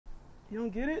You don't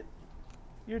get it?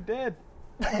 You're dead.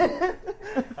 Alright,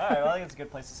 well, I think it's a good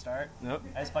place to start. Nope.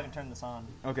 I just fucking turned this on.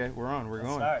 Okay, we're on. Let's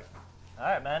going. Start.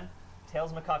 Alright, man.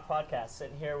 Tales Macaque podcast,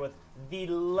 sitting here with the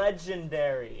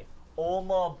legendary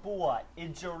Buwa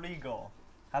Ijirigho.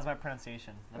 How's my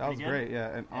pronunciation? That was great, yeah.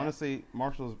 And honestly,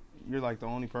 Marshall's, you're like the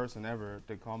only person ever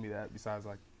to call me that besides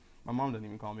like, my mom doesn't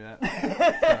even call me that.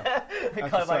 They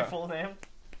call it my full name?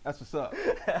 That's what's up.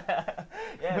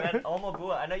 Yeah, man,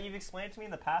 Buwa. I know you've explained it to me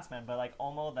in the past, man, but like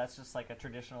Omo, that's just like a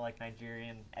traditional like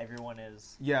Nigerian, everyone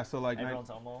is. Yeah, so like everyone's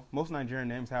Omo. Most Nigerian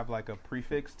names have like a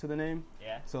prefix to the name.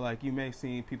 Yeah. So like you may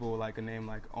see people with like a name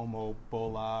like Omo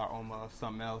Bola or Omo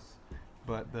something else,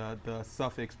 but the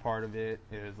suffix part of it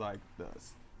is like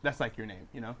that's like your name,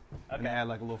 you know? Okay. And they add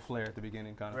like a little flair at the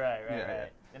beginning, kind of. Right.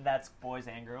 And that's boys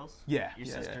and girls? Yeah. Your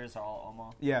sisters are all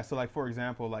Omo? Yeah, so like for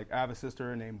example, like I have a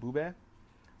sister named Bube,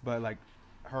 but like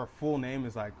her full name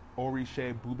is like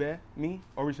Orishe Bube Me,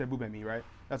 right?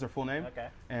 That's her full name. Okay.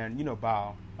 And you know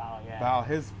Bao. Bao, yeah. Bao,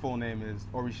 his full name is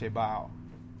Orishe Bao.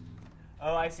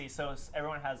 Oh, I see. So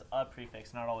everyone has a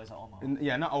prefix, not always Omo.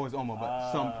 Yeah, not always Omo,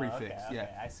 but some prefix. Okay,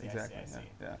 yeah, I see. exactly. I see.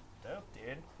 Yeah. Dope,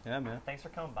 dude. Yeah, man. Thanks for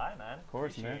coming by, man. Of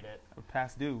course, Appreciate man. it. We're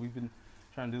past due. We've been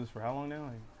trying to do this for how long now?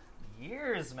 Like,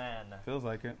 years, man. Feels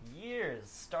like it. Years.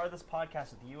 Start this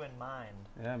podcast with you in mind.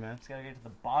 Yeah, man. Just gotta get to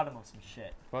the bottom of some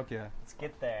shit. Fuck yeah. Let's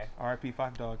get there. R.I.P.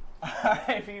 Fife Dog.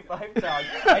 R.I.P. Fife Dog.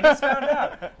 I just found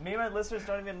out. Me and my listeners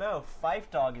don't even know.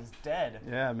 Fife Dog is dead.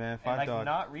 Yeah, man. Fife Dog.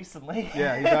 Not recently.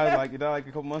 Yeah, he died like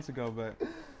a couple months ago, but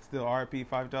still R.I.P.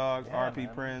 Fife Dog, yeah, R.I.P.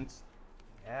 man. Prince.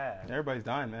 Yeah. Everybody's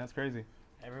dying, man. It's crazy.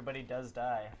 Everybody does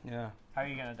die. Yeah. How are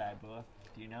you gonna die, Buwa?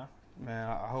 Do you know? Man,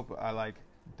 I hope I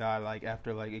die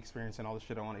after experiencing all the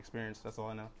shit I want to experience. That's all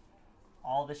I know.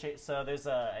 All the shit. So there's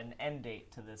an end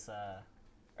date to this,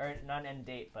 or not an end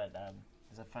date, but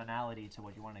there's a finality to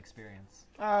what you want to experience.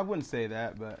 I wouldn't say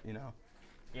that, but you know.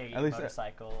 Yeah, you at least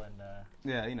motorcycle and.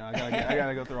 Yeah, you know, I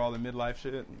gotta go through all the midlife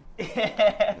shit.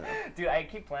 Dude, I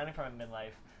keep planning for my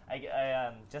midlife.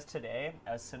 I just today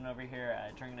I was sitting over here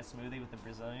drinking a smoothie with the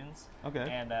Brazilians. Okay.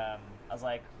 And I was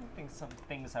like, I think some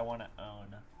things I want to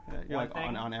own. Yeah, you're like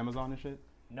on Amazon and shit?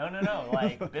 No,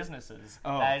 like businesses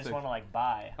that I just want to like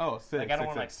buy. Oh, sick. Like I don't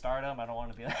want to like start them. I don't want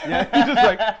to be like. Yeah, you just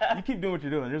like you keep doing what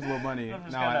you're doing. There's a little money.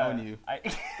 Now I own you.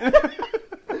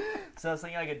 So I was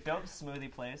thinking like a dope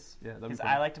smoothie place. Yeah, because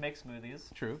I like to make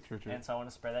smoothies. True. And so I want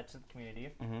to spread that to the community.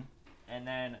 Mm-hmm. And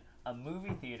then a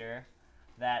movie theater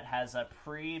that has a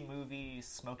pre-movie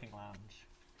smoking lounge.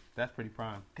 That's pretty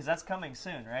prime. Because that's coming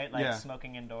soon, right? Like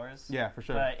smoking indoors. Yeah, for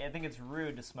sure. But I think it's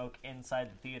rude to smoke inside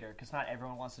the theater because not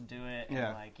everyone wants to do it.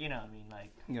 And like, you know what I mean?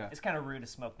 Like, it's kind of rude to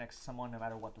smoke next to someone no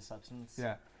matter what the substance.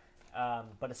 Yeah.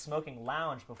 But a smoking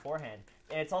lounge beforehand.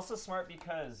 And it's also smart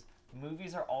because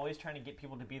movies are always trying to get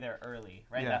people to be there early,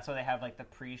 right? That's why they have like the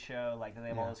pre-show, like they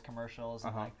have all those commercials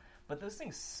and like. But those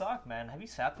things suck, man. Have you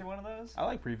sat through one of those? I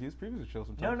like previews. Previews are chill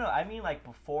sometimes. No, I mean like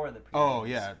before the previews. Oh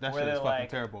yeah, that shit is fucking like,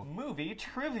 terrible. Movie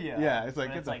trivia. Yeah, it's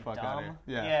like get the fuck out of here.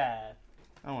 Yeah.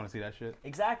 I don't want to see that shit.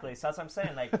 Exactly. So that's what I'm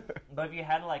saying. Like, but if you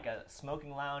had like a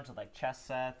smoking lounge with like chess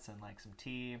sets and like some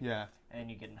tea. Yeah. And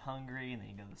you're getting hungry, and then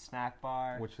you go to the snack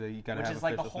bar. Which you gotta have. Which is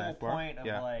like the whole point of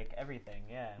like everything.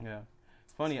 Yeah. Yeah.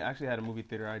 It's funny. I actually had a movie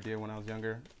theater idea when I was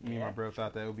younger. Me and my bro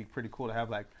thought that it would be pretty cool to have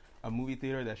like a movie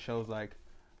theater that shows like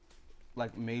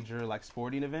major like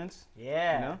sporting events.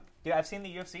 Yeah. You know? Dude, I've seen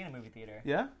the UFC in a movie theater.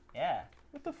 Yeah? Yeah.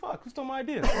 What the fuck? Who stole my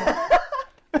idea?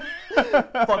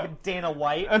 Fucking Dana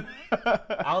White. I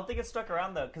don't think it stuck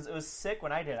around though, because it was sick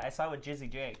when I did. I saw it with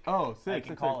Jizzy Jake. Oh, sick. Like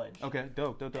in college. Okay,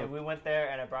 dope. And we went there,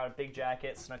 and I brought a big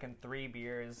jacket, snuck in 3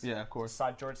 beers. Yeah, of course.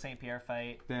 Saw George St. Pierre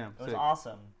fight. Damn, it was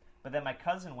awesome. But then my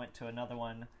cousin went to another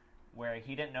one where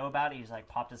he didn't know about it. He just like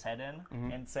popped his head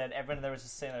in and said everyone there was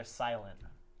just sitting there silent.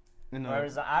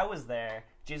 Whereas I was there,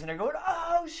 Jesus and they're going,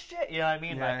 oh shit, you know what I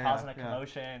mean? Causing a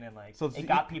commotion and like it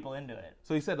got people into it.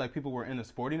 So you said like people were in a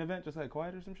sporting event, just like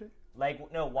quiet or some shit?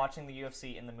 Like no, watching the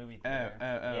UFC in the movie theater.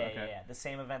 Okay. Yeah. The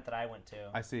same event that I went to.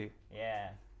 I see. Yeah.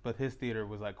 But his theater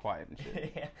was like quiet and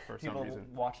shit. Yeah. For people some reason.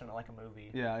 Watching it like a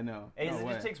movie. Yeah, I know. It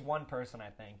just takes one person, I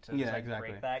think, to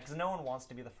break that because no one wants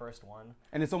to be the first one.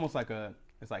 And it's almost like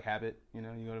it's like habit, you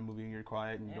know. You go to a movie and you're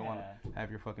quiet and you don't want to have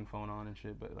your fucking phone on and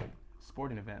shit. But like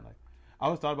sporting event, like. I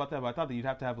always thought about that, but I thought that you'd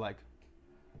have to have like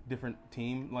different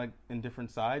team like in different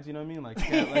sides. You know what I mean? Like,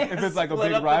 like if it's like a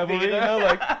big rivalry, you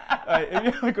know,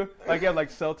 if you like you have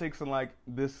like Celtics and like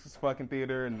this fucking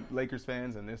theater and Lakers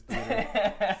fans and this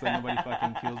theater, so nobody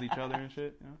fucking kills each other and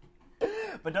shit. You know?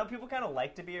 But don't people kind of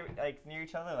like to be like near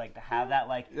each other, like to have that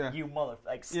like you mother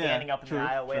like standing up in the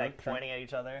aisleway, like pointing at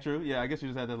each other? True. Yeah, I guess you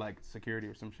just had that like security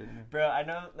or some shit in there. Bro, I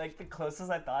know like the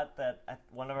closest I thought that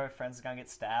one of our friends was gonna get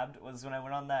stabbed was when I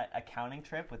went on that accounting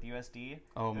trip with USD.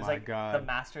 Oh it was, my like, god. The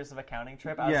Masters of Accounting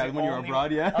trip. When you were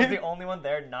abroad, I was the only one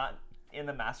there not in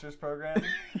the master's program.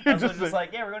 I was just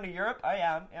like, yeah, we're going to Europe. Oh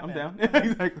yeah, I'm down.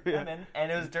 Exactly. I'm in.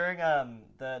 And it was during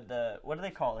the what do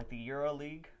they call it? Like the Euro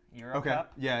League,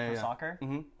 Cup for soccer.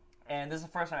 Mm-hmm. And this is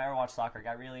the first time I ever watched soccer.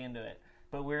 Got really into it.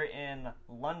 But we're in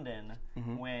London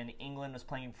when England was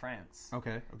playing France.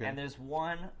 Okay. And there's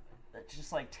one that's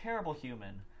just like terrible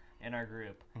human in our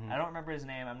group. I don't remember his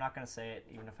name. I'm not going to say it,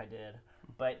 even if I did.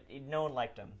 But no one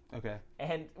liked him. Okay.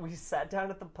 And we sat down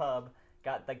at the pub.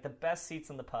 Got like the best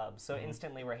seats in the pub, so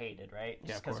instantly we're hated, right?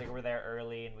 Just because we were there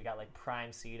early and we got like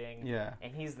prime seating. Yeah.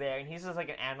 And he's there, and he's just like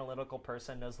an analytical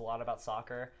person, knows a lot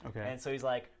know Okay. And so he's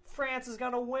like, France is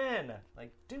gonna win.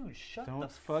 Like, dude, shut the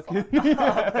fuck up.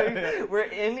 Like, we're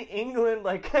in England.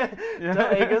 Like,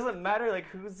 it doesn't matter like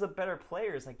who's the better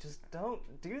players. Like, just don't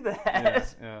do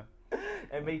that. Yeah.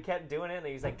 And but he kept doing it, and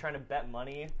he's like trying to bet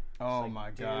money. Oh like,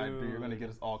 my god, dude, you're gonna get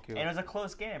us all killed. And it was a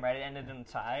close game, right? It ended in a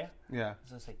tie. Yeah.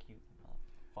 It's just like you.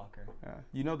 Fucker. Yeah.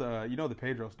 You know the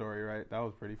Pedro story, right? That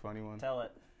was a pretty funny one. Tell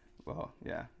it. Well,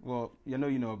 yeah. Well, you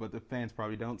know, but the fans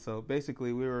probably don't. So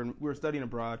basically, we were studying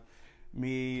abroad.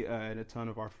 Me and a ton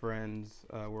of our friends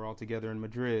were all together in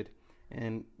Madrid,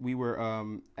 and we were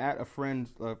at a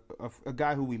friend's a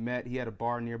guy who we met. He had a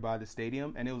bar nearby the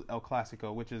stadium, and it was El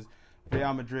Clasico, which is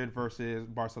Real Madrid versus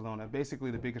Barcelona.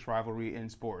 Basically, the biggest rivalry in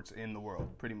sports in the world,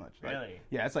 pretty much. Like, really?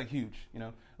 Yeah, it's like huge. You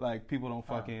know, like people don't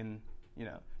fucking. You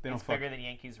know, they don't. It's bigger than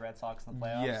Yankees, Red Sox in the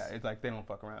playoffs. Yeah, it's like they don't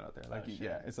fuck around out there. Like,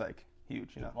 it's like huge.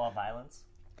 You know, a lot of violence.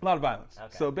 A lot of violence.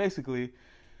 Okay. So basically,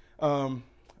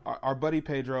 our buddy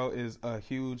Pedro is a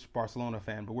huge Barcelona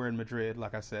fan, but we're in Madrid,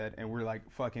 like I said, and we're like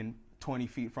fucking 20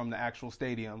 feet from the actual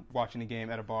stadium watching the game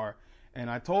at a bar. And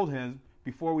I told him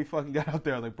before we fucking got out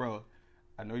there, like, bro,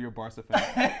 I know you're a Barca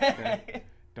fan. Okay?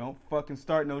 Don't fucking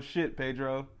start no shit,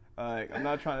 Pedro. I'm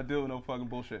not trying to deal with no fucking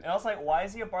bullshit. And I was like, why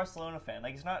is he a Barcelona fan?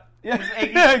 Like, he's not... Yeah,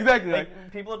 yeah, exactly.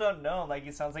 Like, people don't know him. Like, he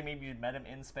sounds like maybe you met him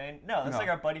in Spain. No, that's like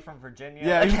our buddy from Virginia.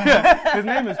 Yeah, like, yeah. His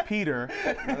name is Peter.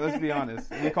 Let's be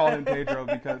honest. We call him Pedro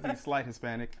because he's slight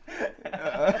Hispanic.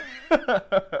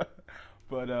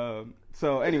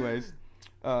 So anyways,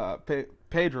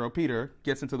 Peter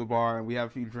gets into the bar, and we have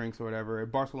a few drinks or whatever.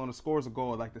 And Barcelona scores a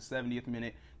goal at like the 70th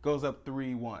minute, goes up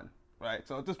 3-1, right?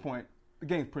 So at this point, the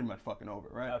game's pretty much fucking over,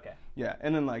 right? Okay. Yeah,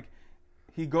 and then like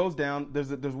he goes down. There's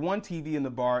one TV in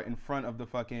the bar in front of the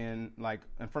fucking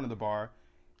in front of the bar,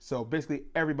 so basically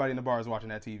everybody in the bar is watching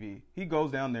that TV. He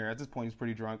goes down there. At this point, he's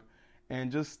pretty drunk,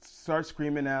 and just starts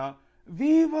screaming out,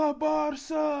 "Viva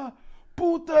Barça,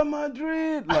 puta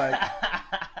Madrid!" Like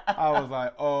I was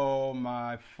like, "Oh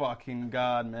my fucking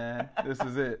god, man! This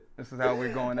is it. This is how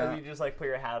we're going out." You just like put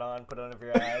your hat on, put it under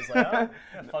your eyes, like, "Oh,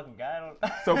 you're a fucking guy."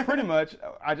 So pretty much,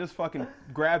 I just fucking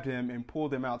grabbed him and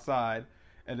pulled him outside,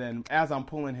 and then as I'm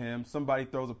pulling him, somebody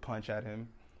throws a punch at him,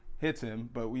 hits him,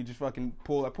 but we just fucking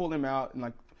I pulled him out, and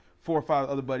like 4 or 5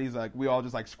 other buddies, like we all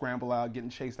just like scramble out, getting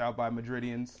chased out by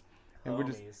Madridians. And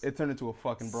it turned into a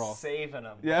fucking brawl. Saving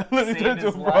him. Yeah, literally turned into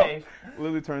a brawl.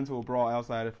 Literally turned into a brawl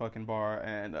outside a fucking bar.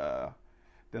 And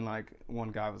then, like,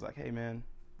 one guy was like, "Hey, man,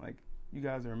 like, you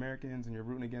guys are Americans and you're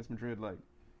rooting against Madrid. Like,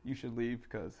 you should leave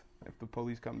because if the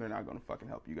police come, they're not going to fucking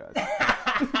help you guys."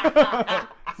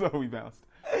 So we bounced.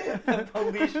 The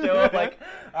police show up like,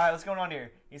 "All right, what's going on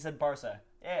here?" He said Barca.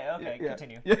 Yeah, okay,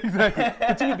 continue. Yeah, exactly.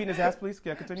 Continue beating his ass, please.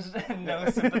 Yeah, continue. No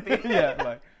sympathy. Yeah,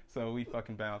 like. So we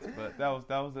fucking bounced, but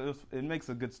it makes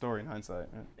a good story in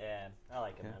hindsight. Man. Yeah, I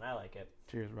like it, man. I like it.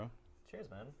 Cheers, bro. Cheers,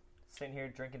 man. Sitting here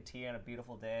drinking tea on a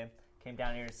beautiful day. Came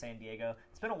down here to San Diego.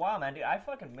 It's been a while, man, dude. I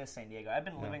fucking miss San Diego. I've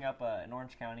been living up in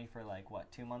Orange County for like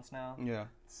 2 months now. Yeah. It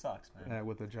sucks, man. Yeah,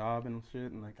 with a job and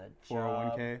shit and like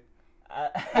 401k.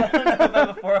 I don't know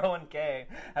about the 401k.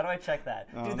 How do I check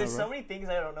that? Dude, there's so many things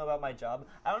I don't know about my job.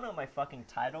 I don't know what my fucking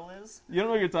title is. You don't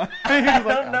know what your title I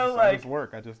don't know, I just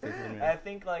work. I just take it. I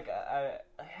think, like,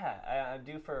 I'm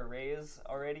due for a raise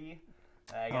already.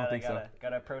 I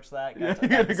gotta approach that.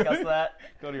 Gotta discuss that.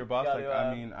 Go to your boss.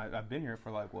 I mean, I've been here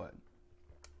for, like, what?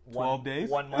 12 days?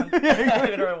 1 month? I've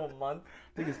been here 1 month.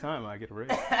 I think it's time I get a raise.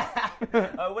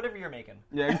 Whatever you're making.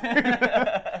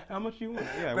 Yeah. How much you want?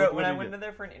 Yeah. Bro, when I went in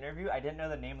there for an interview, I didn't know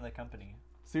the name of the company.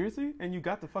 Seriously? And you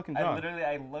got the fucking job?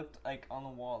 I looked like on the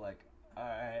wall, like, all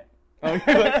right.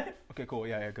 Okay, cool.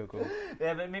 Yeah, cool.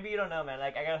 Yeah, but maybe you don't know, man.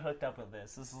 Like, I got hooked up with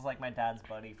this. This is like my dad's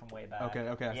buddy from way back.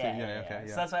 Okay. I see. Yeah.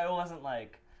 So that's why it wasn't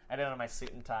like I didn't have my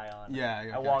suit and tie on.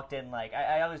 Yeah. I walked in like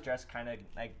I always dress kind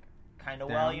kind of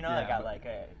well, you know. I got like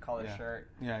a collared shirt,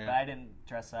 but I didn't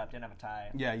dress up, didn't have a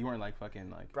tie. Yeah, you weren't like fucking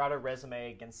like. Brought a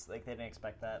resume against, like, they didn't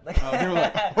expect that. Like, oh, they were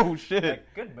like, oh shit.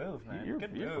 Like, good move, man. You're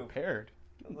prepared.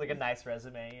 Like a nice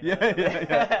resume. You know?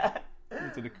 Yeah.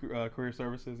 To the career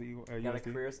services USD. Got a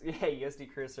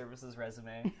USD career services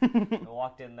resume. I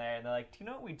walked in there and they're like, "Do you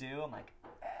know what we do?" I'm like,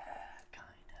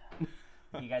 kinda.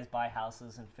 You guys buy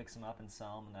houses and fix them up and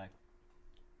sell them, and they're like,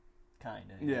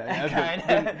 kinda. Yeah,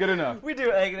 kinda. Good enough. We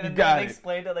do. Like, and they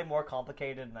explained it like more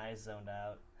complicated, and I zoned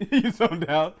out. You zoned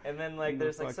out. And then like,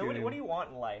 there's like, so what do you want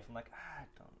in life? I'm like, I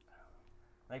don't know.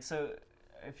 Like, so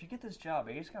if you get this job,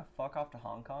 are you just gonna fuck off to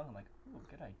Hong Kong? I'm like, ooh,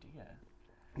 good idea.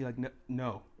 You're like,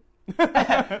 no.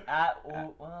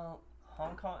 Well,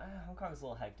 Hong Kong's a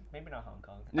little hectic. Maybe not Hong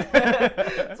Kong.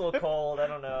 It's a little cold. I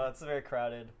don't know. It's very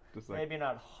crowded. Like, maybe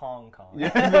not Hong Kong. Yeah,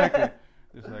 exactly.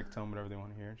 Just like tell them whatever they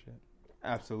want to hear and shit.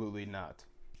 Absolutely not.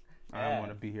 I don't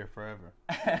want to be here forever.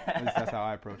 At least that's how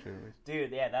I approach it. At least.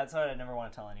 Dude, yeah, that's what I never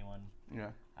want to tell anyone.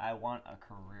 Yeah. I want a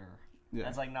career. Yeah.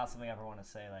 That's like not something I ever want to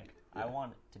say. Like, I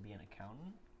want to be an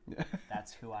accountant. Yeah.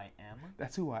 That's who I am.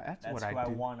 That's what I do. That's who I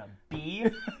want to be.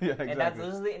 Yeah, exactly. And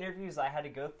those are the interviews I had to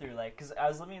go through. Like, because I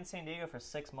was living in San Diego for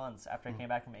 6 months after I came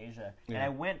back from Asia. Yeah. And I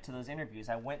went to those interviews.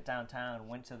 I went downtown,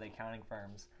 went to the accounting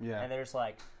firms. Yeah. And they're just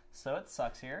like, so it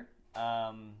sucks here.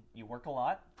 You work a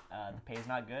lot. The pay's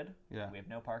not good. Yeah. We have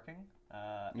no parking.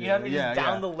 You know what I mean? Just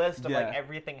down the list of like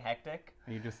everything hectic.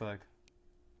 And you're just like,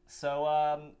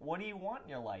 so what do you want in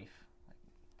your life?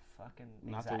 Fucking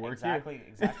not to work exactly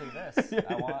this.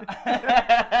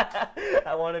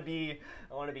 I want to be you.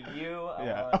 I want to be you.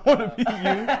 I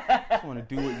want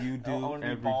to do what you do I want to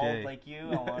be every bald day. like you.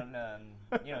 I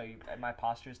want my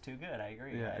posture's too good. I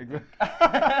agree. Yeah, exactly.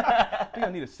 I think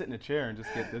I need to sit in a chair and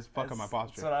just get this fuck on my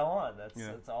posture. That's what I want.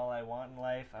 That's all I want in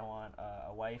life. I want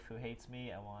a wife who hates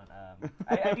me. I want.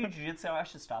 I do jiu-jitsu. I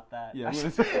should stop that. Yeah,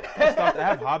 stop. I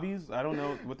have hobbies. I don't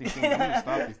know what these things. I'm gonna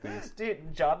stop these things.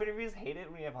 Dude, job interviews hate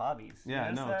it when you have hobbies. Yeah,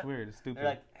 I know. It's weird. It's stupid. They're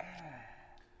like,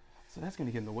 so that's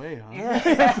gonna get in the way, huh? Yeah.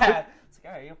 It's like,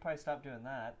 all right, you'll probably stop doing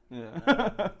that.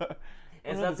 Yeah.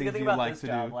 And so that's the good thing about this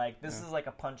job. Like, this is like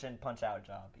a punch in, punch out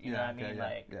job. You know what I mean?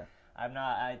 I'm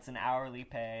not. It's an hourly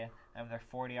pay. I'm there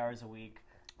 40 hours a week.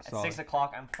 At 6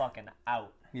 o'clock, I'm fucking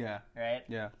out. Yeah. Right?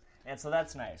 Yeah. And so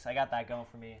that's nice. I got that going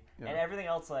for me. Yeah. And everything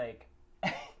else, like,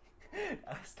 I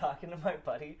was talking to my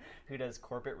buddy who does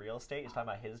corporate real estate. He's talking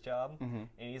about his job. Mm-hmm.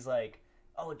 And he's like,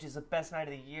 oh, it's just the best night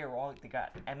of the year. They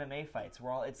got MMA fights.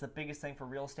 It's the biggest thing for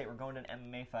real estate. We're going to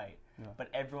an MMA fight. Yeah. But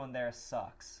everyone there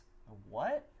sucks.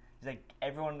 What? He's like,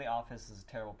 everyone in the office is a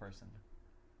terrible person.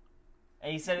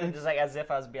 And he said it just like as if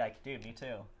I was be like, dude, me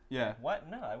too. Yeah. Like, what?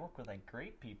 No, I work with like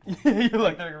great people. You're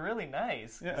like they're really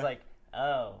nice. Yeah. He's like,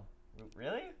 oh,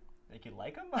 really? Like you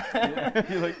like them? Yeah.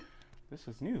 You're like, this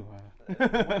is new.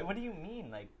 What do you mean?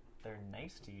 Like they're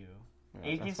nice to you?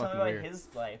 Yeah, he keeps talking about his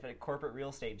life at corporate real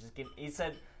estate. He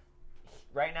said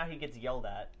right now he gets yelled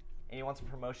at, and he wants a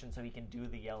promotion so he can do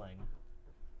the yelling.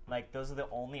 Like, those are the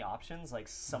only options? Like,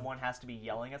 someone has to be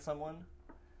yelling at someone?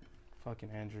 Fucking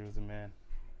Andrew is a man.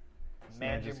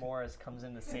 Manager Morris comes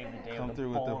in to save the day with the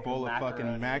bowl of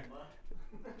fucking mac.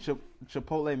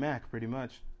 Chipotle mac, pretty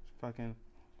much. Fucking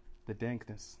the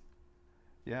dankness.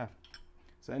 Yeah.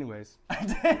 So anyways.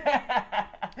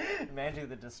 Managing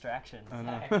the distraction. I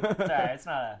know. Sorry, it's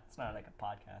not like a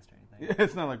podcast or anything. Yeah,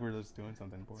 it's not like we're just doing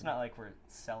something important. It's not like we're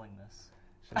selling this.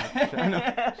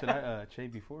 Should I chay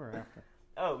before or after?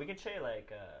 Oh, we can chay like,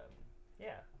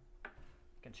 yeah.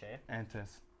 We can chay.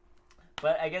 Antes.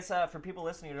 But I guess for people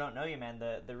listening who don't know you, man,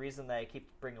 the reason that I keep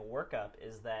bringing work up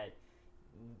is that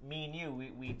me and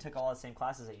you, we took all the same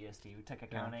classes at USD. We took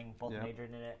accounting, both majored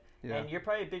in it. Yeah. And you're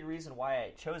probably a big reason why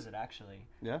I chose it, actually.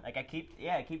 Yeah? Like, I keep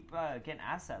getting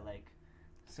asked that, like,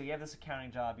 so you have this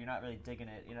accounting job, you're not really digging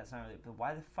it, it's not really, but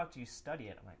why the fuck do you study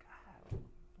it? I'm like, I don't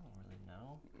really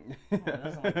know. It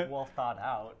doesn't, like, well thought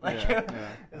out. Like,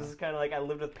 this is kind of like, I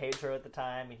lived with Pedro at the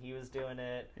time, and he was doing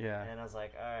it. Yeah. And I was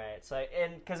like, all right. So,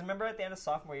 because remember at the end of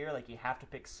sophomore year, like, you have to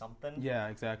pick something. Yeah,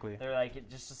 exactly. They're like,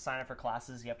 just to sign up for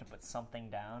classes, you have to put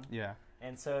something down. Yeah.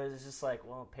 And so it's just like,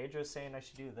 well, Pedro's saying I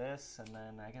should do this, and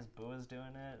then I guess Buwa's doing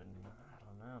it, and I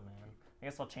don't know, man. I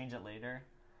guess I'll change it later.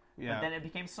 Yeah. But then it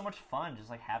became so much fun,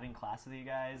 just like having class with you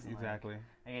guys. And, exactly.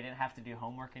 Like, I didn't have to do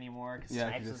homework anymore because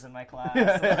Snipes was in my class.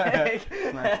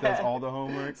 Snipes does all the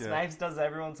homework. Snipes does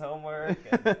everyone's homework.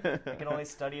 And I can only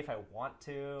study if I want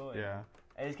to. And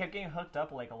I just kept getting hooked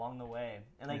up like along the way.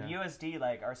 And like USD,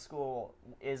 like our school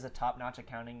is a top-notch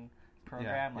accounting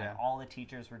program. Like all the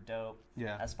teachers were dope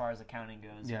as far as accounting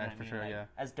goes. Yeah, you know for sure. Like,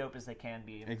 as dope as they can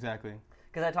be. Exactly.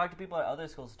 Because I talked to people at other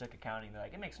schools who took accounting. They're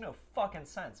like, it makes no fucking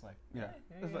sense. I'm like, yeah.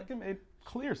 It's like, it made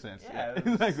clear sense. Yeah, it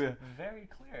was very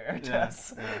clear to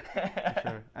us. Yeah, for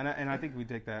sure. And I think we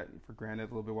take that for granted a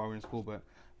little bit while we're in school. But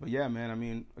yeah, man, I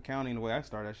mean, accounting, the way I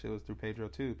started that shit was through Pedro,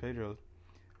 too. Pedro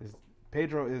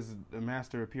is a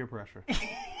master of peer pressure.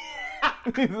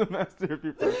 He's a master of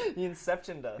peer pressure. He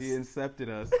inceptioned us. He incepted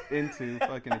us into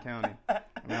fucking accounting.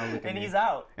 And he's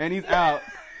out. And he's out.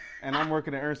 And I'm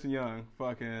working at Ernst & Young.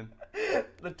 Fucking.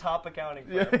 The top accounting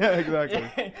firm. Yeah,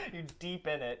 exactly. You're deep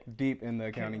in it. Deep in the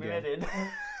accounting game.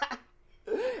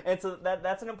 And so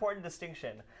that's an important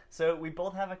distinction. So we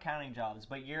both have accounting jobs,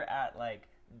 but you're at like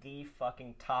the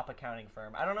fucking top accounting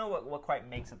firm. I don't know what quite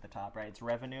makes it the top, right? It's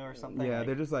revenue or something? Yeah,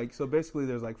 they're just like, so basically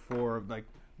there's like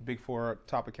big four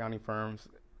top accounting firms,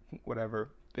 whatever.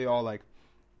 They all like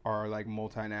are like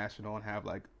multinational and have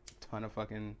like a ton of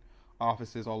fucking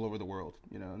offices all over the world,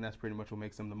 you know, and that's pretty much what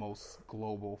makes them the most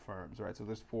global firms, right? So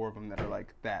there's 4 of them that are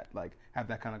like that, like have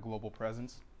that kind of global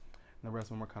presence, and the rest of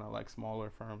them are kind of like smaller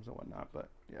firms and whatnot. But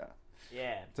yeah.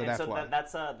 Yeah, so and that's why.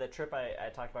 That's the trip I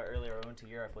talked about earlier. I went to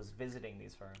Europe, was visiting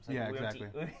these firms. Like, yeah, exactly.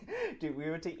 We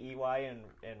went to EY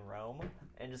in Rome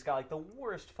and just got like the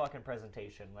worst fucking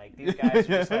presentation. Like these guys are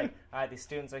just like, all right, these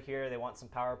students are here. They want some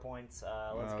PowerPoints.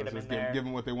 Let's get them in there. Give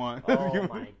them what they want. Oh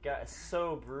my god,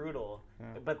 so brutal. Yeah.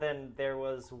 But then there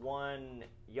was one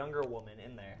younger woman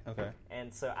in there. Okay.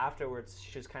 And so afterwards,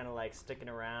 she was kind of like sticking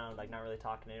around, like not really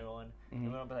talking to anyone. Mm-hmm.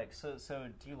 And we were like, so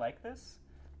do you like this?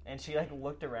 And she like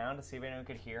looked around to see if anyone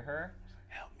could hear her.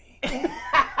 Help me.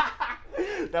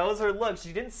 That was her look.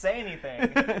 She didn't say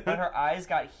anything, but her eyes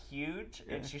got huge,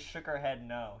 and she shook her head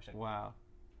no. She's like, wow.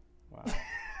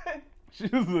 She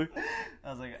was like, I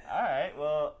was like, all right,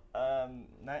 well,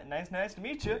 nice to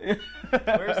meet you.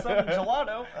 Where's some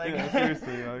gelato? Like, yeah,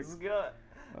 seriously, like, let's go.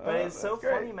 But it's so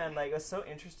funny, man. Like, it was so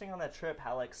interesting on that trip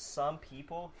how like some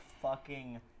people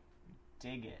fucking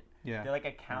dig it. Yeah. They're like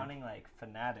accounting like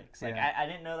fanatics. Like I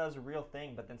didn't know that was a real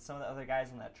thing, but then some of the other guys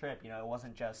on that trip, you know, it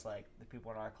wasn't just like the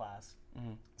people in our class.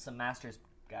 Mm-hmm. Some master's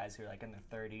guys who are like in their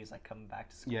 30s, like coming back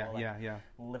to school,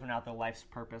 living out their life's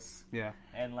purpose. Yeah.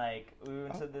 And like we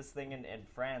went to this thing in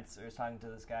France. We was talking to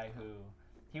this guy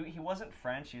who he wasn't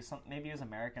French. Maybe he was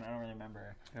American. I don't really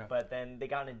remember. Yeah. But then they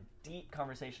got in a deep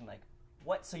conversation like,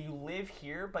 what? So you live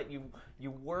here, but you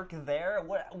work there?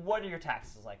 What are your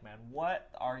taxes like, man?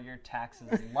 What are your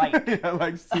taxes like? Yeah,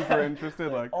 like super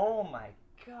interested. like, oh my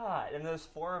god! And there's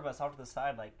 4 of us off to the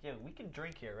side, like, yeah, we can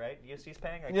drink here, right? USC's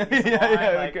paying.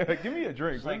 Like, like, give me a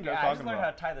drink. Like, I just learned how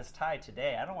to tie this tie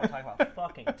today. I don't want to talk about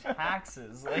fucking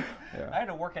taxes. Like, I had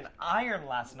to work in iron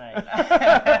last night.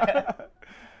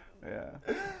 Yeah,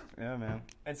 man.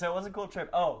 And so it was a cool trip.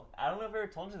 Oh, I don't know if I ever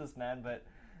told you this, man, but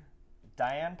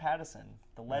Diane Pattison,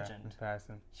 the legend. Miss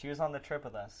Pattison. She was on the trip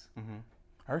with us. Mm-hmm.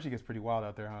 I heard she gets pretty wild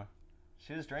out there, huh?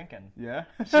 She was drinking. Yeah?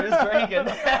 She was drinking.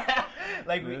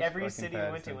 Like, every city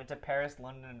we went to Paris,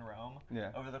 London, and Rome.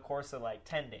 Yeah. Over the course of, like,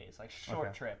 10 days. Like,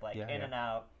 short trip. Like, in and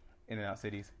out. In and out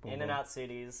cities. Boom, and out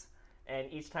cities. And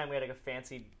each time we had, like, a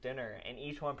fancy dinner. And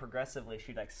each one, progressively,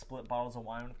 she'd, like, split bottles of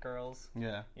wine with girls.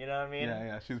 Yeah. You know what I mean?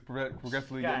 Yeah. She was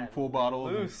progressively getting full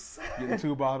bottles. Loose. Getting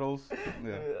 2 bottles.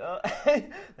 Yeah.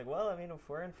 Like, well, I mean, if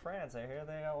we're in France, I hear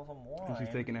they got some wine. And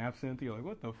she's taking absinthe. You're like,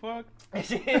 what the fuck?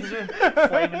 She's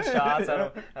flaming shots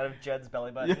out of Judd's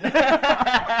belly button.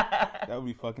 That would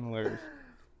be fucking hilarious.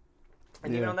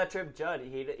 And even on that trip, Judd,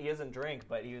 he doesn't drink,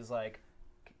 but he was like,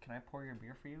 can I pour your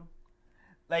beer for you?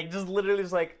 Like, just literally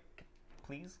just like,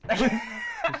 please?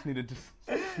 Just need to just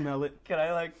smell it. Can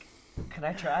I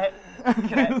try it?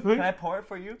 Can I pour it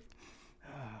for you?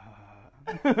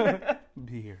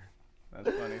 Beer.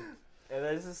 That's funny. And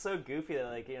this is so goofy that,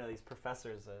 like, you know, these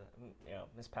professors,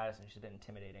 Miss Pattison, she's been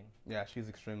intimidating. Yeah, she's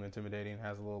extremely intimidating,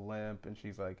 has a little limp, and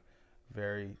she's, like,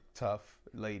 very tough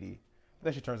lady.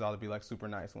 Then she turns out to be, like, super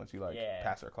nice once you, like,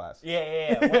 pass her class.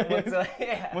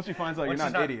 Yeah. Once she finds out you're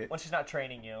not an idiot. Once she's not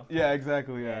training you. Yeah,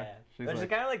 exactly, yeah. Which is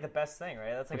kind of, like, the best thing,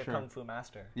 right? That's, like, a kung fu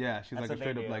master. Yeah, she's, like, a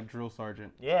straight-up, like, drill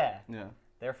sergeant. Yeah.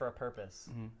 There for a purpose.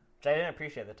 Mm-hmm. Which I didn't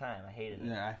appreciate at the time. I hated it.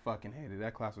 Yeah, I fucking hated it.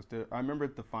 That class was still... I remember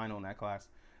the final in that class.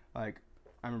 Like,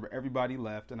 I remember everybody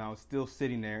left, and I was still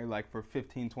sitting there, like, for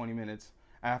 15, 20 minutes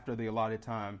after the allotted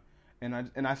time. And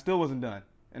I still wasn't done.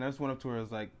 And I just went up to her. I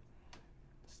was like,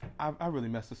 I really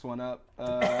messed this one up.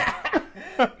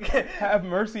 Have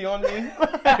mercy on me.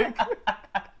 Like,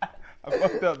 I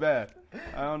fucked up bad.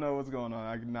 I don't know what's going on.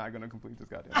 I'm not going to complete this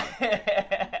goddamn thing.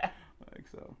 Like,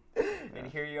 so. Yeah.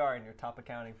 And here you are in your top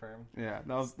accounting firm. Yeah.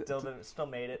 No, still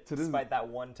made it, despite that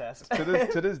one test. to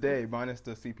this day, minus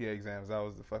the CPA exams, that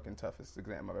was the fucking toughest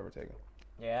exam I've ever taken.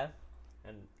 Yeah?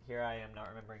 And here I am not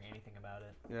remembering anything about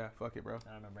it. Yeah, fuck it, bro. I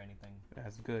don't remember anything.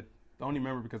 That's good. I only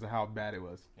remember because of how bad it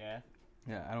was. Yeah?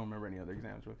 Yeah, I don't remember any other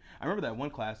exams. I remember that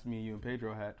one class me, you, and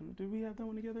Pedro had. Did we have that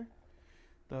one together?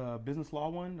 The business law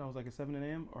one that was like at 7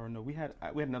 a.m.? Or no, we had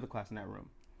another class in that room.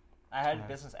 I had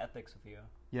business ethics with you.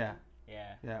 Yeah.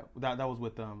 Yeah. Yeah, that was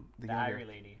with the younger Irish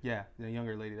lady. Yeah, the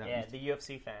younger lady. The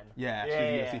UFC fan. Yeah, she's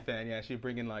a UFC fan. Yeah, she'd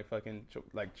bring in like fucking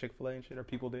like Chick-fil-A and shit, or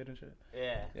people did and shit.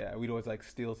 Yeah. Yeah, we'd always like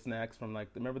steal snacks from like.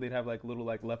 Remember they'd have like little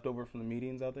like leftover from the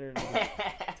meetings out there. And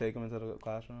take them into the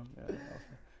classroom. Yeah,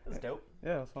 that was dope.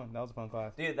 Yeah, it was fun. That was a fun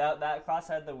class. Dude, that class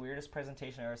had the weirdest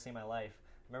presentation I've ever seen in my life.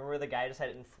 Remember where the guy just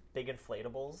had big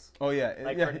inflatables? Oh, yeah.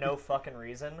 Like, for no fucking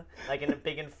reason? Like, in a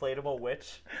big inflatable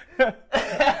witch?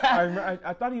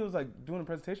 I thought he was, like, doing a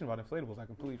presentation about inflatables. I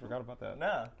completely forgot about that.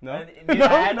 No. No? Dude,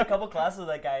 I had a couple classes with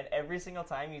that guy, and every single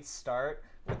time you'd start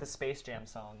with the Space Jam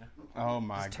song. Oh,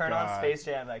 my God. Just turn on Space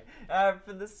Jam, like,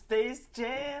 for the Space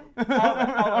Jam. All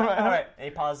right. And he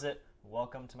paused it.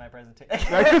 Welcome to my presentation.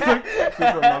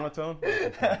 Super monotone.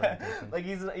 Like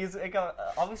he's like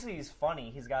obviously he's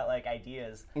funny. He's got like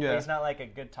ideas. Yeah. But he's not like a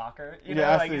good talker. You know,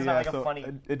 like he's not like a funny.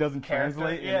 It doesn't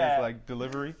translate in his like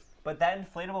delivery. But that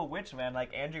inflatable witch, man,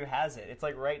 like Andrew has it. It's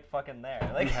like right fucking there.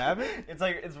 Like you have it? It's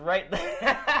like it's right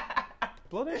there.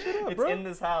 Blow that shit up, it's bro. It's in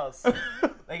this house.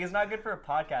 Like, it's not good for a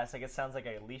podcast. Like, it sounds like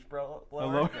a leaf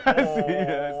blower.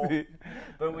 I see.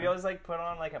 But we always, like, put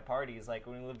on, like, at parties. Like,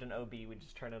 when we lived in OB, we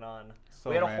just turn it on. So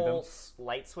we had random. a whole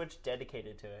light switch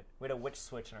dedicated to it. We had a witch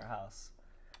switch in our house.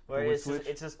 Where it's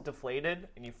just deflated,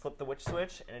 and you flip the witch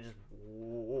switch, and it just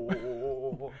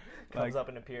comes up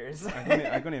and appears.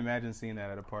 I couldn't imagine seeing that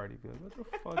at a party. Like, what the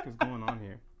fuck is going on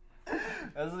here?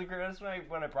 That was the greatest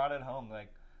when I brought it home. Like,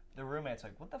 the roommate's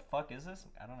like, what the fuck is this?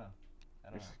 I don't know.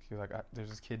 He's like, there's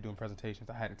this kid doing presentations.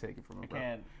 I had to take it from him,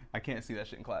 bro. I can't see that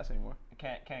shit in class anymore. I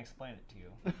can't explain it to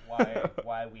you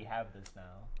why we have this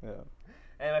now. Yeah.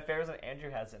 And my favorite is that Andrew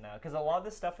has it now, because a lot of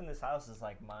this stuff in this house is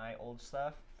like my old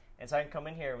stuff. And so I can come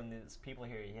in here when there's people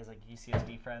here. He has like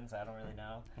UCSD friends I don't really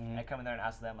know. Mm-hmm. I come in there and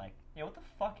ask them like, "Yo, what the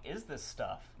fuck is this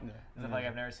stuff?" Yeah. As if like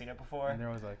I've never seen it before. And they're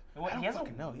always like, "What? He has a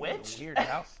witch? Weird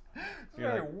house. It's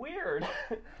very weird.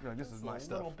 You're like, this is my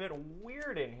stuff. A little bit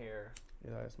weird in here."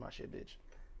 Yeah, that's my shit, bitch.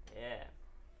 Yeah.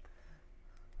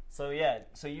 So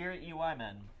you're at EY,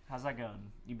 man. How's that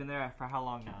going? You've been there for how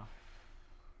long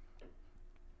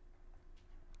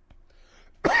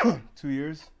now? 2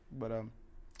 years, but I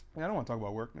don't want to talk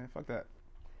about work, man. Fuck that.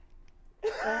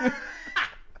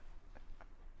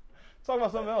 Talk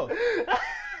about something else.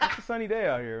 It's a sunny day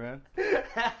out here, man.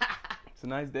 It's a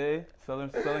nice day, Southern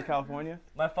California.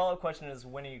 My follow-up question is,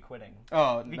 when are you quitting?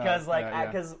 Oh, because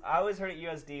because I always heard at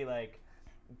USD like,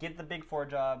 get the Big 4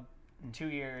 job, 2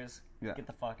 years, get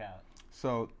the fuck out.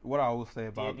 So what I will say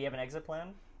about do you have an exit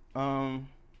plan?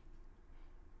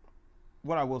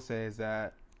 What I will say is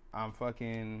that I'm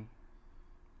fucking.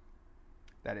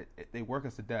 That they work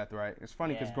us to death, right? It's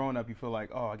funny because growing up, you feel like,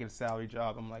 oh, I get a salary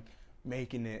job, I'm like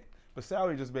making it. But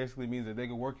salary just basically means that they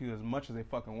can work you as much as they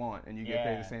fucking want, and you get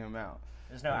paid the same amount.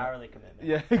 There's no hourly commitment.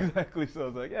 Yeah, exactly. So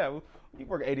it's like, yeah, well, you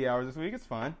work 80 hours this week, it's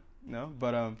fine, you know.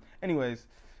 But anyways,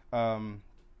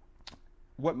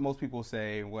 what most people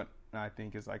say, what I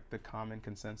think is like the common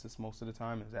consensus most of the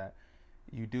time, is that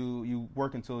you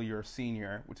work until you're a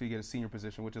senior, until you get a senior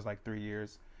position, which is like 3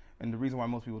 years. And the reason why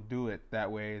most people do it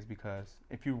that way is because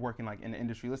if you're working like in the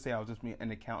industry, let's say I was just an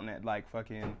accountant at like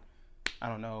fucking, I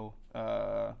don't know,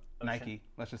 Nike,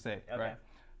 let's just say, right?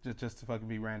 Just to fucking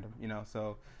be random, you know.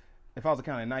 So if I was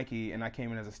accountant at Nike and I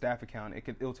came in as a staff accountant,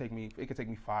 it could take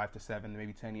me 5 to 7,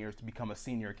 maybe 10 years to become a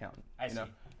senior accountant. I see. Know?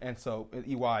 And so at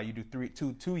EY, you do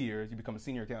 2 years, you become a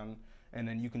senior accountant, and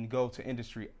then you can go to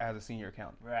industry as a senior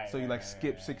accountant. Right. So you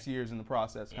skip 6 years in the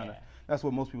process, kind of. That's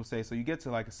what most people say. So you get to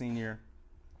like a senior,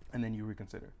 and then you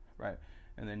reconsider, right?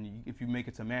 And then if you make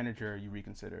it to manager, you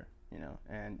reconsider, you know.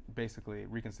 And basically,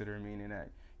 reconsider meaning that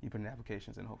you put in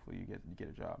applications and hopefully you get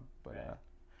a job. But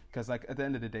because like at the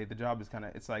end of the day, the job is kind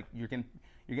of, it's like you're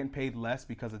getting paid less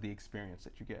because of the experience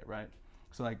that you get, right?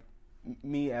 So like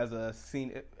me as a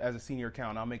senior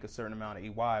accountant, I'll make a certain amount at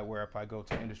EY, where if I go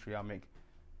to industry, I'll make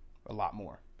a lot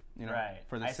more. You know,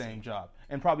 for the same job,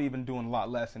 and probably even doing a lot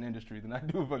less in industry than I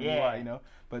do fucking EY, you know.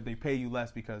 But they pay you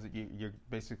less because you're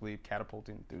basically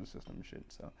catapulting through the system and shit.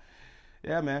 So,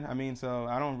 yeah, man. I mean, so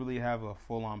I don't really have a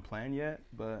full-on plan yet,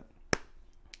 but I'm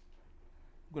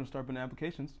gonna start putting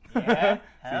applications. Yeah, see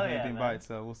hell if anything man. bites.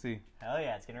 So we'll see. Hell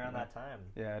yeah, it's getting around that time.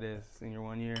 Yeah, it is. Senior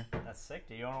 1 year. That's sick.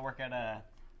 Do you want to work at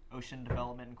Ocean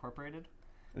Development Incorporated?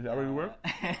 Is that where you work?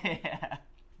 Yeah.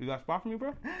 You got a spot for me,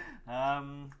 bro? I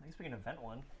guess we can invent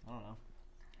one. I don't know.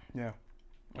 Yeah.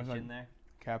 I was Get like in there.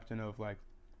 captain of like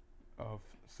of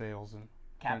sales and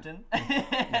captain.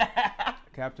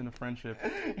 Captain of friendship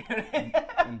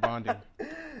and bonding.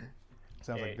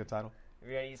 Sounds like a good title. If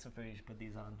we gotta eat some food, you should put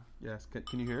these on. Yes.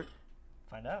 Can you hear it?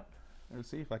 Find out. Let's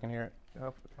see if I can hear it.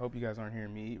 I hope you guys aren't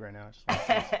hearing me eat right now.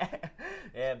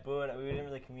 Yeah, Buwa, we didn't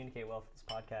really communicate well for this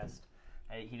podcast.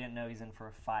 He didn't know he's in for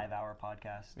a 5-hour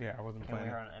podcast. Yeah, I wasn't planning.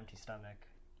 And we were on an empty stomach.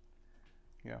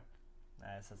 Yeah.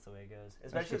 That's the way it goes.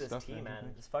 Especially this tea, man.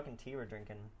 Mm-hmm. This fucking tea we're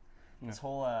drinking. Yeah. This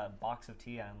whole box of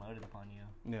tea I unloaded upon you.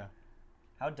 Yeah.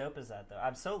 How dope is that, though?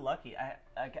 I'm so lucky. I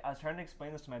was trying to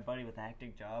explain this to my buddy with a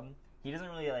hectic job. He doesn't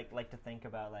really like to think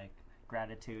about like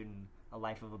gratitude and a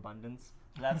life of abundance.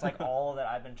 That's like all that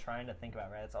I've been trying to think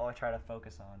about, right? That's all I try to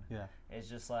focus on. Yeah. It's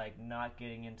just like not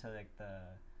getting into like the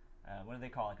what do they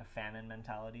call it? Like a famine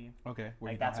mentality. Okay.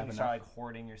 Like that's when you start like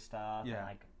hoarding your stuff. Yeah. And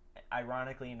like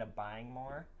ironically end up buying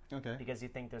more. Okay. Because you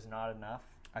think there's not enough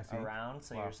around,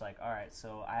 so you're just like, all right,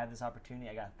 so I have this opportunity.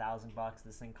 I got $1,000.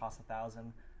 This thing costs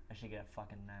 $1,000. I should get it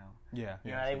fucking now. Yeah.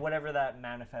 You know, whatever that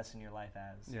manifests in your life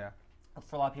as. Yeah.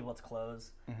 For a lot of people, it's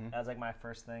clothes. Mm-hmm. That was like my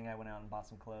first thing. I went out and bought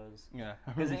some clothes. Yeah.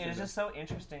 Because it was just so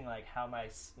interesting, like how my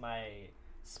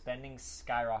spending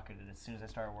skyrocketed as soon as I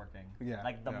started working. Yeah.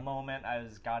 Like the moment I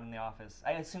got in the office,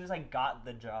 as soon as I got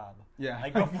the job. Yeah.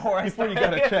 Like before you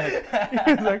got a check.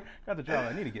 He's like, got the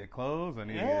job. I need to get clothes. I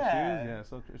need to get shoes. Yeah.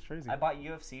 So it's crazy. I bought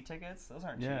UFC tickets. Those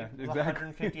aren't cheap. Exactly. It was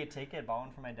 $150 a ticket. Bought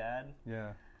one for my dad.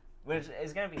 Yeah. Which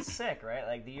is gonna be sick, right?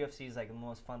 Like the UFC is like the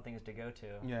most fun things to go to.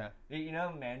 Yeah. You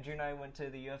know, Mandrew and I went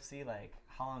to the UFC like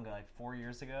how long ago? Like 4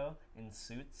 years ago in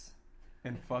suits.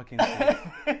 In fucking suits.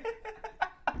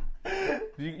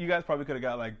 You guys probably could have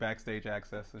got like backstage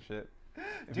access and shit.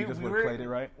 If you just would have played it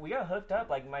right. We got hooked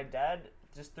up. Like my dad,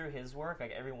 just through his work,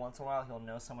 like every once in a while he'll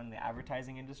know someone in the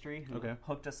advertising industry who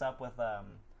hooked us up with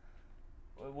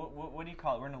what do you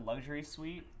call it? We're in a luxury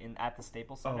suite at the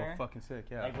Staples Center. Oh, fucking sick,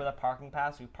 yeah. Like with a parking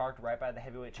pass, we parked right by the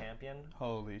heavyweight champion.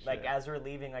 Holy shit. Like as we're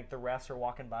leaving, like the refs are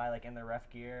walking by, like in their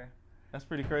ref gear. That's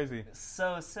pretty crazy.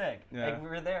 So sick. Yeah. Like we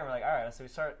were there, and we're like, all right, so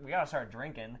we gotta start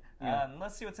drinking. Yeah.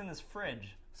 Let's see what's in this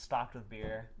fridge. Stocked with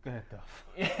beer. Go ahead, Duff.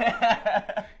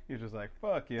 Yeah. You're just like,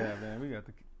 fuck yeah, man. We got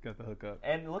the hook up.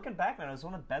 And looking back, man, it was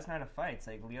one of the best night of fights.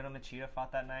 Like Lyoto Machida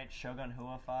fought that night. Shogun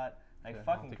Hua fought. Like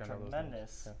fucking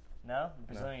tremendous. No,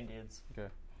 Brazilian dudes. Okay.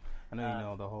 I know you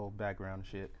know the whole background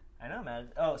shit. I know, man.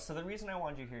 Oh, so the reason I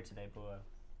wanted you here today, Buwa,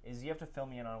 is you have to fill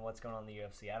me in on what's going on in the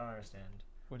UFC. I don't understand.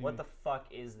 What the fuck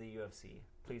is the UFC?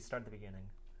 Please start at the beginning.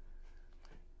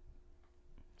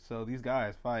 So these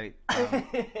guys fight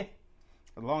a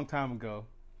long time ago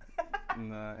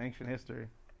in ancient history.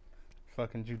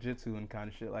 Fucking jiu-jitsu and kind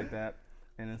of shit like that.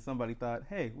 And then somebody thought,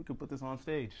 hey, we could put this on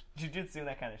stage. Jiu-jitsu and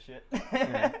that kind of shit.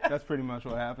 Yeah, that's pretty much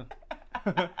what happened.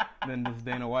 Then this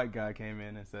Dana White guy came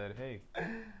in and said, hey,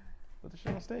 put the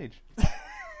shit on stage.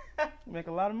 Make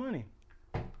a lot of money.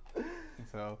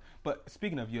 So, but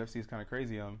speaking of UFC, it's kind of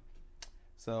crazy.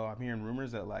 So I'm hearing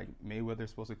rumors that like Mayweather's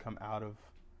supposed to come out of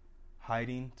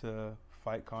hiding to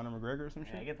fight Conor McGregor or some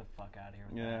shit. Yeah, get the fuck out of here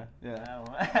with that.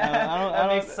 Yeah. That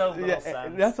makes so little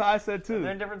sense. That's what I said too.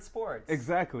 They're in different sports.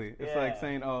 Exactly. It's like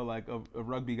saying, oh, like a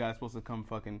rugby guy's supposed to come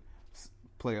fucking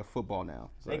play a football now.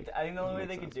 Like, I think the only way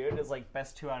they could do it is like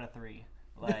best 2 out of 3.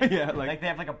 Like, yeah, like they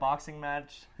have like a boxing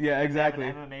match. Yeah, exactly.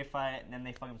 They have an MMA fight, and then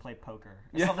they fucking play poker.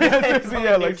 Yeah,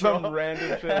 like some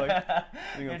random shit. Like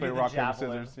you're gonna play rock paper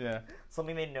scissors. Yeah,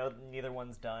 something they know neither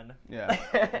one's done. Yeah,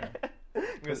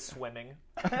 Go swimming.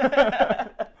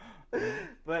 But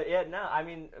yeah, no, I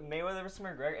mean Mayweather versus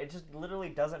McGregor, it just literally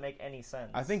doesn't make any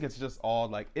sense. I think it's just all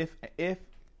like if it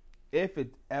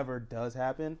ever does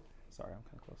happen. Sorry, I'm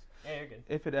kind of close. Yeah, you're good.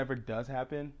 If it ever does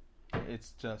happen,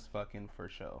 it's just fucking for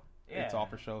show. Yeah. It's all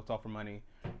for show. It's all for money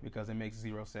because it makes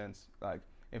 0 sense. Like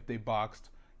if they boxed,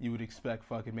 you would expect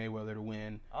fucking Mayweather to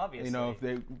win. Obviously. You know, if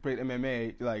they played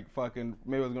MMA, like fucking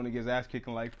Mayweather's gonna get his ass kicked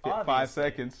in like 5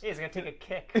 seconds. Yeah, he's gonna take a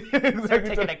kick. Exactly. He's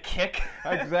taking a kick.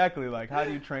 Exactly. Like how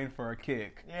do you train for a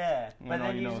kick? Yeah, but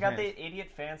then you just got the idiot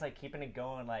fans like keeping it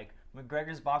going. Like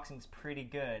McGregor's boxing's pretty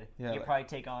good. Yeah, you could probably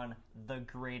take on the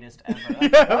greatest ever.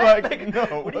 Like, yeah, like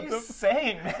no. What are you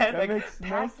saying, man? Like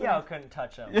Pacquiao couldn't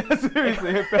touch him. Yeah,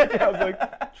 seriously. Pacquiao was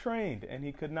like trained, and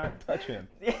he could not touch him.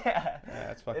 Yeah,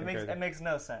 that's fucking crazy. It makes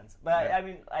no sense. But I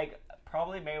mean, like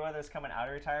probably Mayweather's coming out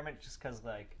of retirement just because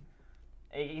like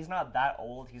he's not that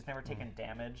old. He's never taken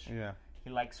damage. Yeah. He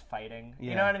likes fighting.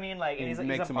 Yeah. You know what I mean? Like it he's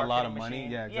makes him a lot of money.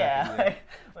 Machine. Yeah, exactly.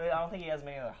 Yeah. I don't think he has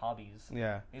many other hobbies.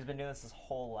 Yeah. He's been doing this his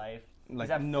whole life. Like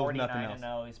he's at 49 nothing else. And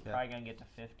 0. He's probably gonna get to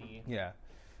 50. Yeah.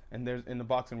 And there's in the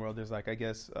boxing world, there's like I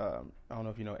guess I don't know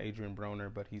if you know Adrian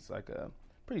Broner, but he's like a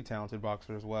pretty talented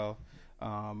boxer as well.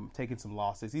 Taking some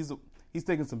losses. He's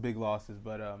taking some big losses,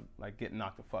 but like getting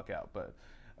knocked the fuck out. But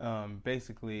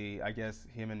basically, I guess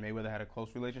him and Mayweather had a close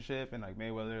relationship, and like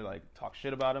Mayweather like talked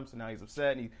shit about him, so now he's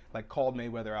upset, and he like called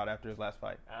Mayweather out after his last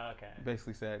fight. Okay.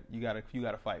 Basically said, you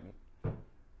gotta fight me.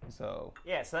 So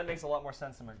yeah, so that makes a lot more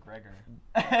sense than McGregor.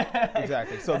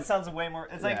 Exactly. So that sounds way more.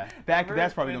 It's yeah, like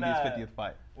that's probably gonna be his 50th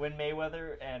fight. When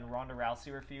Mayweather and Ronda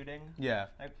Rousey were feuding. Yeah.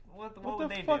 Like what would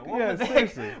they fuck? do?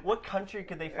 Seriously. What country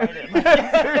could they fight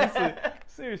in?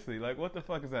 Seriously, like what the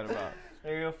fuck is that about?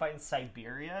 They're gonna fight in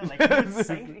Siberia. Like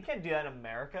you can't do that in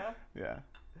America. Yeah,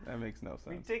 that makes no sense.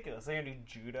 Ridiculous. They're gonna do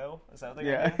judo. Is that what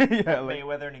they're yeah, gonna do? yeah. Like,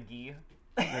 Mayweather and a gi.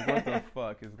 Like what the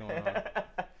fuck is going on?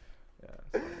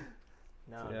 Yeah.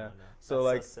 No. So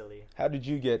like, so silly. How did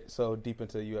you get so deep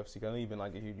into UFC? I know you've been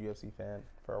like a huge UFC fan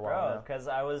for a while now. Because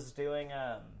I was doing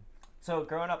so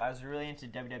growing up, I was really into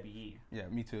WWE. Yeah,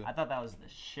 me too. I thought that was the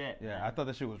shit. Yeah, man. I thought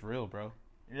that shit was real, bro.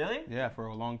 Really? Yeah, for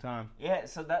a long time. Yeah,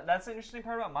 so that's the interesting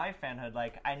part about my fanhood.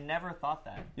 Like, I never thought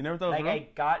that. You never thought it was real? I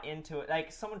got into it.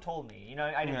 Like, someone told me. You know,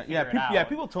 I didn't figure it out. Yeah,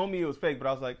 people told me it was fake, but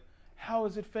I was like, how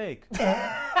is it fake?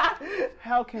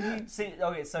 How can he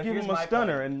give him a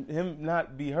stunner and him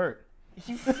not be hurt?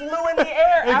 He flew in the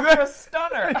air after a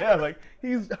stunner. Yeah, like,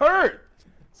 he's hurt.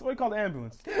 Somebody called the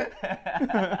ambulance.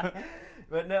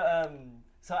 But no,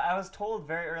 so I was told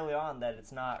very early on that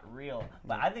it's not real.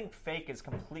 But I think fake is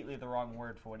completely the wrong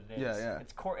word for what it is. Yeah.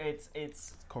 It's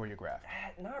choreographed.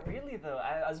 Not really, though.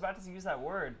 I was about to use that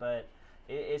word, but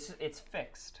it's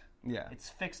fixed. Yeah. It's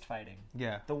fixed fighting.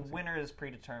 Yeah. The winner is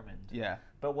predetermined. Yeah.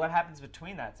 But what happens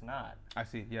between that's not. I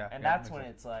see, yeah. And that's when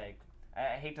it's like,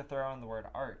 I hate to throw on the word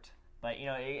art, but you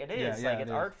know, it is. It's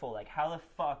artful. Like, how the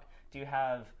fuck do you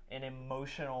have an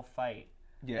emotional fight?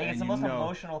 Yeah. Like, it's the most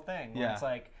emotional thing. Where it's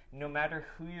like, no matter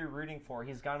who you're rooting for,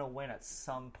 he's gonna win at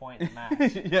some point in the match. Yeah,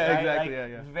 right? exactly.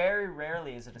 Like, yeah. Very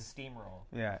rarely is it a steamroll.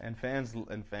 Yeah, and fans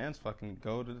fucking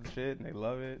go to the shit and they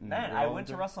love it. And Man, I went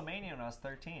to WrestleMania when I was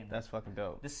 13. That's fucking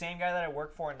dope. The same guy that I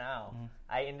work for now,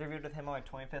 I interviewed with him on my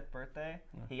 25th birthday.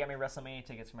 He got me WrestleMania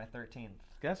tickets for my 13th.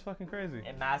 That's fucking crazy.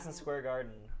 In Madison Square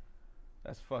Garden.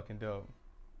 That's fucking dope.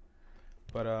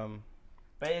 But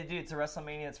dude, it's a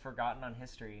WrestleMania that's forgotten on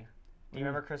history. Do you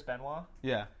remember Chris Benoit?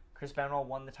 Yeah. Chris Benoit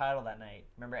won the title that night.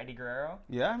 Remember Eddie Guerrero?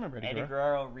 Yeah, I remember Eddie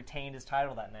Guerrero retained his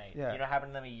title that night. Yeah. You know what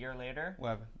happened to them a year later? What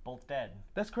happened? Both dead.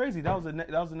 That's crazy. That was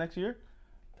the next year?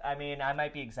 I mean, I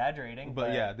might be exaggerating,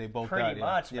 but yeah, they both pretty died.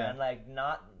 Much, yeah. man. Like,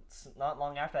 not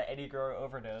long after that, Eddie Guerrero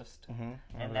overdosed.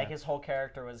 And like his whole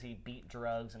character was he beat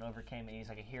drugs and overcame it. He's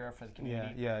like a hero for the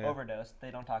community. Yeah. Overdosed.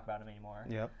 They don't talk about him anymore.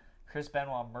 Yep. Chris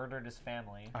Benoit murdered his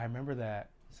family. I remember that.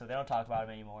 So they don't talk about him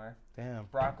anymore. Damn.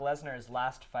 Brock Lesnar's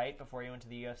last fight before he went to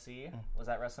the UFC was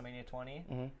at WrestleMania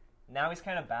 20. Now he's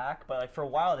kind of back, but like for a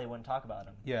while they wouldn't talk about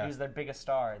him. Yeah. He was their biggest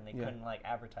star, and they couldn't like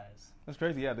advertise. That's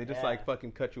crazy. Yeah, they just like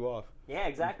fucking cut you off. Yeah,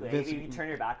 exactly. If you turn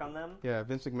your back on them. Yeah,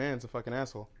 Vince McMahon's a fucking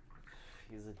asshole.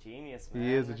 He's a genius, man.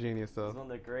 He is a genius, though. He's one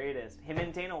of the greatest. Him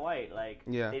and Dana White, like,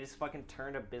 they just fucking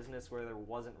turned a business where there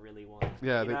wasn't really one.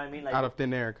 Yeah, you know what I mean? Like, out of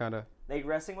thin air, kind of. Like,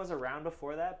 wrestling was around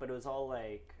before that, but it was all,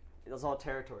 like, it was all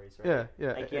territories, right?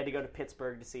 Yeah. Like, you had to go to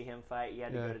Pittsburgh to see him fight. You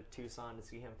had to go to Tucson to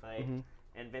see him fight.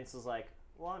 And Vince was like,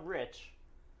 well, I'm rich,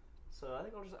 so I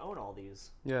think I'll just own all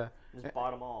these. Yeah. Just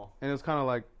bought them all. And it was kind of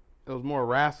like, it was more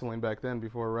wrestling back then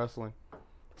before wrestling.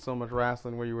 So much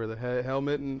wrestling where you wear the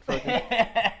helmet and fucking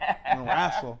and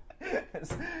wrestle. Here,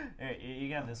 you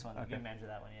can have this one. Okay. You can manage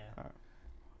that one, yeah. Right.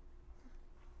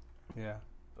 Yeah.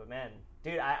 But man,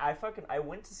 dude, I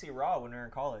went to see Raw when we were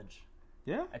in college.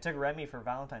 Yeah? I took Remy for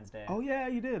Valentine's Day. Oh yeah,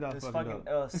 you did. It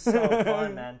was so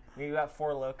fun, man. We got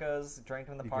Four Locos, drank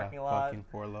in the parking lot. Fucking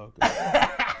Four Locos.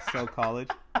 So college.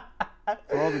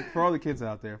 For all the kids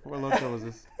out there, Four Loko was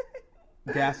this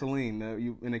gasoline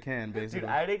in a can, basically. Dude,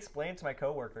 I had to explain to my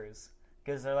coworkers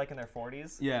because they're like in their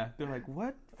 40s. Yeah, they're like,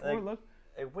 what? Four Loko?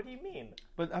 What do you mean?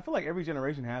 But I feel like every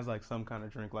generation has like some kind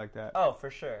of drink like that. Oh, for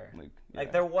sure.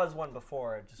 Like there was one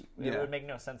before. It would make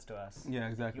no sense to us. Yeah,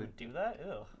 exactly. You would do that?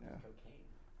 Ew. Yeah.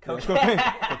 Cocaine.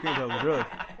 Cocaine was drug.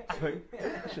 Like,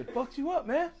 that shit fucked you up,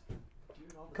 man.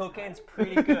 Cocaine's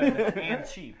pretty good and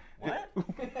cheap. What? We're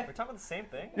talking about the same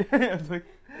thing? Yeah, it's like,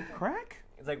 crack?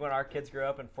 It's like when our kids grew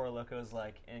up and Four Locos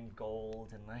like in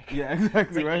gold and like yeah, exactly,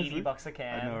 it's like right? $80 a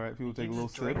can. I know, right? People take little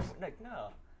sips. Like, no.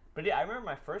 But yeah, I remember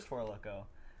my first Four Loko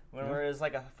when it was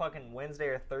like a fucking Wednesday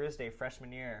or Thursday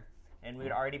freshman year, and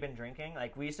we'd already been drinking.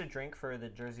 Like we used to drink for the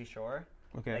Jersey Shore.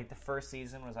 Okay. Like the first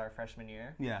season was our freshman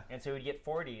year. Yeah. And so we'd get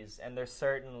 40s, and there's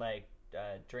certain like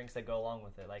drinks that go along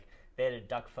with it. Like they had a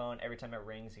duck phone. Every time it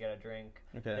rings, you got to drink.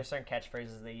 Okay. There's certain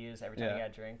catchphrases they use every time you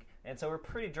got to drink. And so we're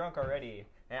pretty drunk already.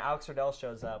 And Alex Riddell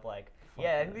shows up like,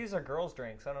 yeah, I think these are girls'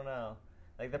 drinks. I don't know.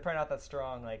 Like, they're probably not that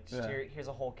strong. Like, just here's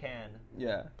a whole can.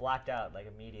 Yeah. Blacked out, like,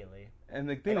 immediately. And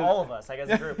the thing is, all of us, like, as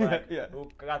a group, like,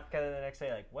 got together the next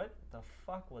day, like, what the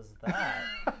fuck was that?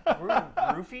 We're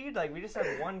roofied? Like, we just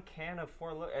had one can of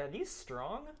Four Loko. Are these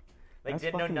strong? Like, That's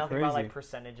didn't know nothing crazy. about, like,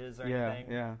 percentages or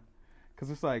anything. Yeah.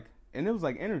 Because it's like, and it was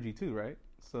like energy too, right?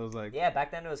 So it was like. Yeah,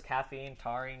 back then it was caffeine,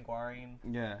 taurine, guarine.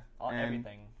 Yeah.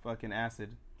 Everything. Fucking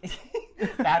acid.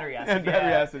 Battery acid.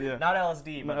 Battery acid, yeah. Not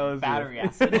LSD, but LSD. battery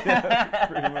acid. Yeah,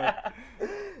 pretty much.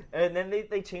 And then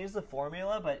they changed the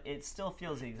formula, but it still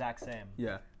feels the exact same.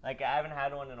 Yeah. Like, I haven't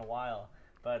had one in a while,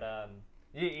 but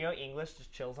you know English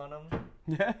just chills on him?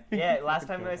 Yeah. Yeah, last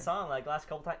time I saw him, like, last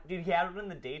couple times, dude, he had it in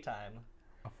the daytime.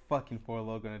 A fucking Four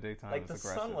Loko in the daytime like, is the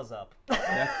aggressive. sun was up.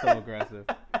 That's so aggressive.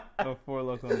 A Four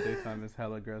Loko in the daytime is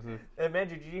hella aggressive. And man,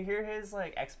 did you hear his,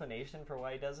 like, explanation for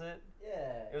why he does it?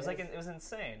 Yeah. It was, it was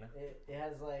insane. It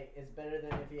has, like, it's better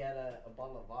than if he had a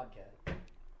bottle of vodka.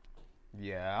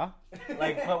 Yeah.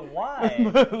 Like, but why?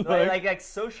 like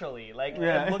socially. Like,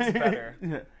 it looks better.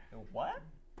 Yeah. What?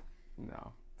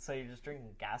 No. So you're just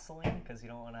drinking gasoline because you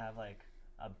don't want to have, like,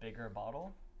 a bigger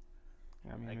bottle?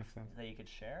 Yeah, I mean, like, it makes sense. that you could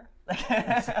share?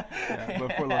 Yeah,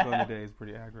 but Four Loko in the day is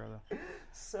pretty aggro, though.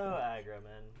 So aggro,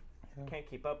 man. Yeah. Can't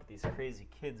keep up with these crazy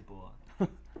kids, boy.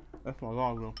 That's my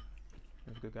dog, though.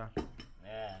 He's a good guy.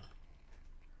 Yeah.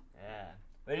 Yeah.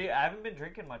 But I haven't been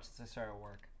drinking much since I started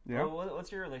work. Yeah.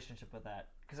 What's your relationship with that?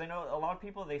 Because I know a lot of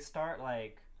people, they start,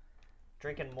 like,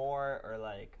 drinking more or,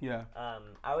 like... Yeah. I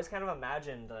always kind of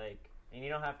imagined, like... And you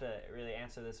don't have to really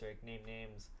answer this or like, name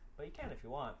names, but you can if you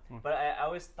want. But I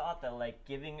always thought that, like,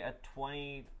 giving a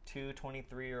 22,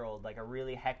 23-year-old, like, a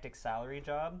really hectic salary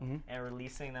job and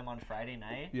releasing them on Friday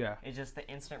night is just the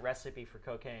instant recipe for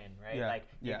cocaine, right? Yeah. Like,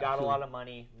 you got absolutely. a lot of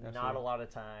money, not a lot of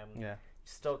time. Yeah.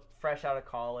 Still fresh out of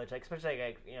college, like, especially,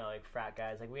 like, you know, like, frat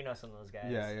guys. Like, we know some of those guys.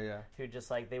 Yeah. Who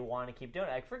just, like, they want to keep doing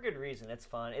it, like, for good reason. It's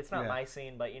fun. It's not my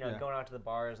scene, but, you know, going out to the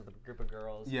bars with a group of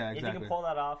girls. Yeah, exactly. If you can pull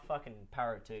that off, fucking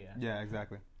power to you. Yeah,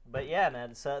 exactly. But yeah,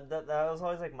 man, so that was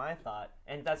always, like, my thought.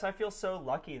 And that's why I feel so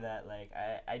lucky that, like,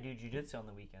 I do jiu-jitsu on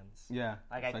the weekends. Yeah.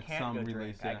 Like, I can't go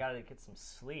drink. I gotta get some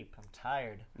sleep. I'm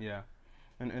tired. Yeah.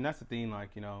 And that's the thing,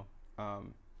 like, you know,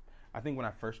 I think when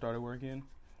I first started working,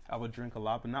 I would drink a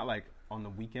lot, but not, like, on the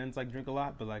weekends, like, drink a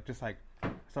lot, but, like, just, like,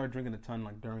 I started drinking a ton,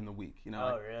 like, during the week, you know?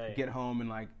 Oh, like, really? Get home and,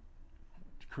 like,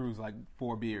 cruise, like,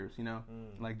 4 beers, you know?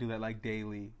 Like, do that, like,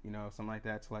 daily, you know, something like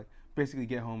that. So, like, basically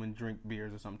get home and drink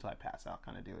beers or something until I pass out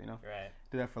kind of deal, you know? Right.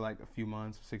 Did that for, like, a few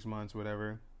months, 6 months,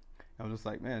 whatever. I was just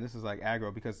like, man, this is, like,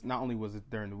 aggro, because not only was it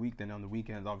during the week, then on the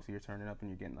weekends, obviously, you're turning up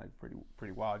and you're getting, like,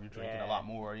 pretty wild. You're drinking a lot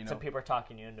more, you know? So people are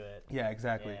talking you into it. Yeah,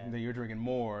 exactly. Yeah. And then you're drinking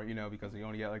more, you know, because you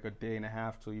only got, like, a day and a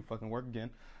half till you fucking work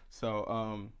again.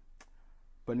 So,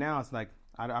 but now it's like,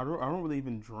 I don't really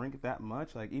even drink that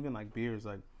much. Like, even, like, beers,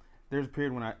 like, there's a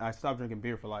period when I stopped drinking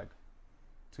beer for, like,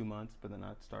 2 months, but then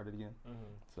I started again.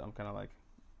 So I'm kind of, like,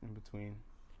 in between.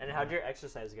 And how'd your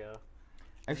exercise go?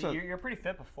 You're pretty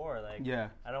fit before, like. Yeah.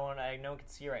 No one can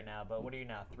see you right now, but what are you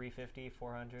now? 350,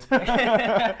 400?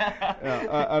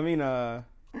 I mean, well,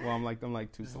 I'm like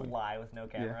 220. Just lie with no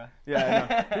camera. Yeah, I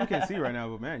know. People can't see right now,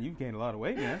 but man, you've gained a lot of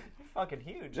weight, man. You're fucking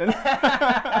huge.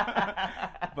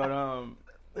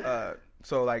 But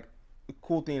so like, the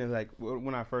cool thing is like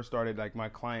when I first started, like my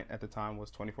client at the time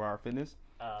was 24 Hour Fitness.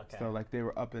 Oh, okay. So like they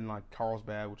were up in like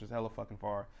Carlsbad, which is hella fucking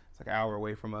far. It's like an hour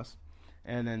away from us.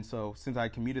 And then so since I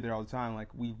commuted there all the time, like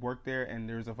we worked there and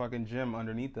there's a fucking gym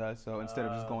underneath us. So instead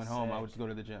of just going home, I would just go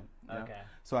to the gym. You know?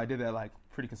 So I did that like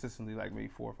pretty consistently, like maybe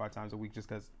 4 or 5 times a week, just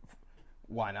because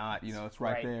why not? You know, it's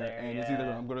right there. And it's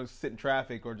either I'm going to sit in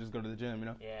traffic or just go to the gym, you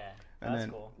know? Yeah. And that's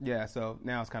then, cool. Yeah, so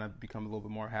now it's kind of become a little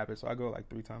bit more habit. So I go like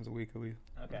 3 times a week at least.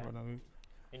 Okay.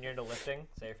 And you're into lifting?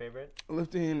 Is that your favorite?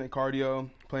 Lifting and cardio,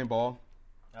 playing ball.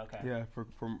 Okay. Yeah, for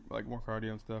like more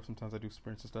cardio and stuff. Sometimes I do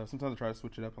sprints and stuff. Sometimes I try to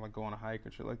switch it up and like go on a hike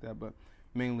or shit like that. But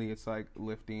mainly it's like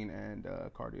lifting and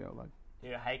cardio. Like.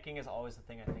 Yeah, hiking is always the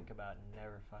thing I think about and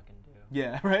never fucking do.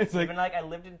 Yeah, right. It's even like I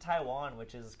lived in Taiwan,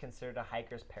 which is considered a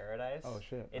hiker's paradise. Oh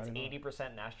shit! It's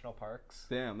 80% national parks.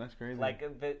 Damn, that's crazy. Like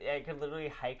I could literally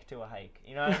hike to a hike.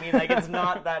 You know what I mean? Like it's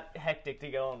not that hectic to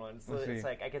go on one. So it's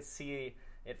like I could see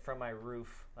it from my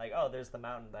roof. Like, oh, there's the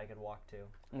mountain that I could walk to.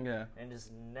 Yeah. And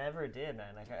just never did,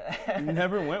 man. Like, you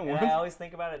never went once? I always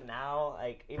think about it now.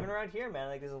 Like, even around here, man,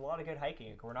 like, there's a lot of good hiking.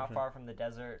 Like, we're not far from the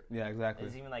desert. Yeah, exactly.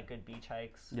 There's even, like, good beach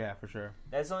hikes. Yeah, for sure.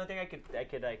 That's the only thing I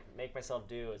could like, make myself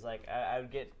do is, like, I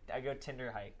go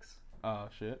Tinder hikes. Oh,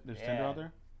 shit. There's Tinder out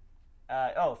there?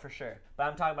 For sure. But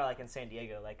I'm talking about like in San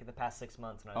Diego, like the past 6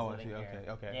 months when I was living here.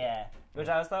 Okay. Yeah, which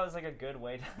I always thought was like a good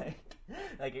way to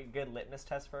like a good litmus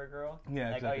test for a girl. Yeah,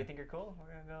 like, exactly. oh, you think you're cool? We're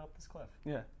gonna go up this cliff.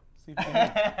 Yeah. See if you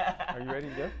can. Are you ready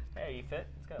to go? Hey, are you fit?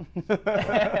 Let's go.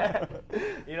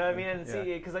 You know what I mean? And see,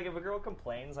 because like if a girl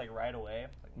complains like right away,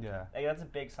 like that's a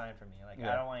big sign for me. Like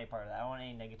I don't want any part of that. I don't want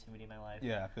any negativity in my life.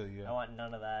 Yeah, I feel you. I want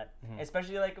none of that.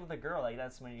 Especially like with a girl, like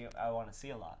that's when I want to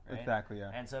see a lot. Right? Exactly. Yeah.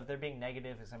 And so if they're being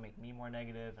negative, it's gonna make me more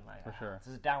negative, and like for sure,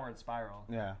 it's a downward spiral.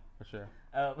 Yeah, for sure.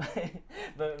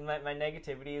 But my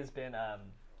negativity has been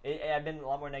I've been a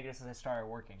lot more negative since I started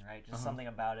working, right? Just something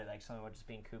about it, like something about just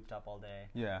being cooped up all day.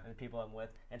 Yeah. And the people I'm with.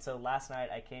 And so last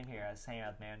night I came here, I was hanging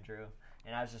out with Andrew,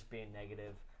 and I was just being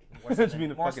negative. Just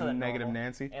being a fucking negative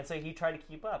Nancy. And so he tried to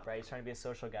keep up, right? He's trying to be a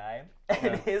social guy.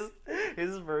 And his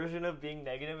version of being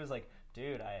negative is like,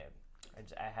 dude, I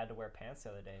had to wear pants the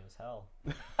other day. It was hell.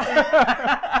 It's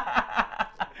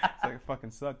like it fucking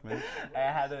sucked, man. I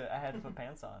had to put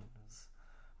pants on. It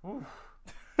was,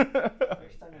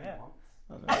 First time in months.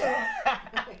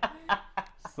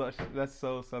 That's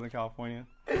so Southern California.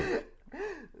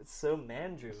 It's so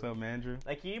Mandrew.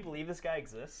 Like, can you believe this guy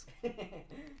exists? Nah.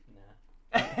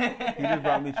 He just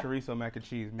brought me chorizo mac and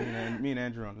cheese. Me and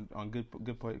Andrew on good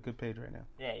page right now.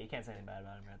 Yeah, you can't say anything bad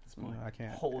about him at this point. No, I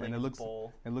can't. Holding his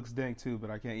bowl. It looks dank too, but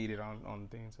I can't eat it on the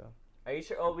thing. So. Are you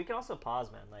sure? Oh, we can also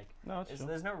pause, man. Like, no, it's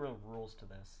there's no real rules to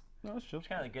this. No, it's true. It's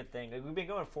kind of a good thing. Like, we've been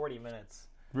going 40 minutes.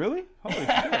 Really? Holy shit.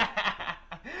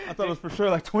 I thought it was for sure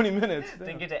like 20 minutes. Damn.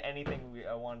 Didn't get to anything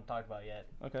I want to talk about yet.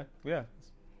 Okay. Yeah.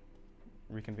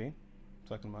 Reconvene.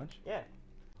 Sucking much. Yeah.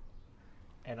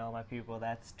 And all my people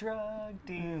that's drug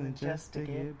dealing just to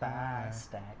get by,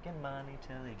 stacking money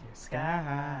till they get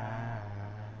sky.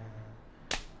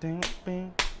 Ding,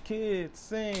 bing. Kids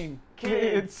sing,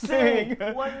 kids sing.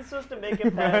 Wasn't supposed to make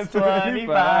it past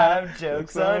 25.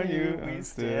 Joke's on you, we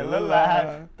still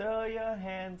alive. Throw your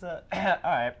hands up. All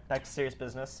right, back to serious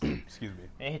business. Excuse me.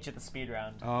 I hit you with the speed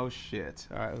round. Oh shit!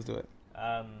 All right, let's do it.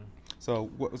 So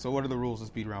what are the rules of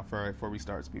speed round before we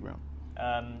start speed round?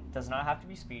 Does not have to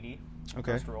be speedy.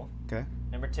 Okay. First rule. Okay.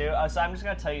 Number 2. So I'm just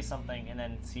gonna tell you something and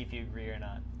then see if you agree or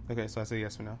not. Okay, so I say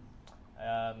yes or no.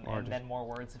 And then more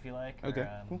words if you like. Okay.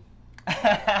 Or, cool.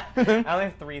 I only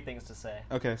have 3 things to say.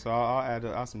 Okay, so I'll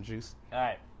add some juice. All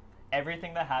right.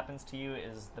 Everything that happens to you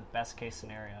is the best case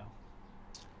scenario.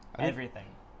 Everything.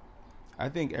 I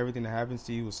think everything that happens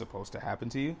to you is supposed to happen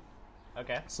to you.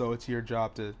 Okay. So it's your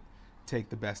job to take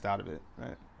the best out of it,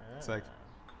 right? It's like,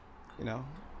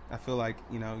 I feel like,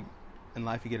 in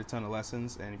life you get a ton of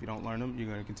lessons, and if you don't learn them, you're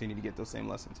going to continue to get those same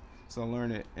lessons. So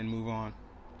learn it and move on.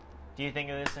 Do you think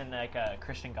of this in like a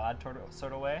Christian God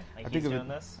sort of way? Like he's doing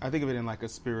this? I think of it in like a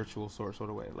spiritual sort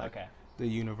of way. Like the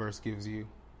universe gives you,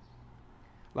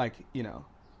 like,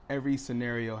 every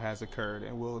scenario has occurred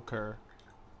and will occur,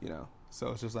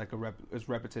 So it's just like it's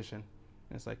repetition.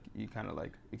 And it's like you kind of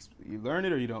like, you learn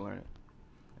it or you don't learn it.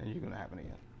 And you're going to happen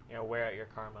again. Wear out your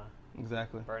karma.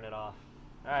 Exactly. Burn it off.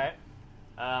 All right.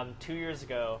 2 years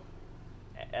ago,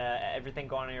 everything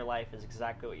going on in your life is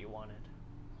exactly what you wanted.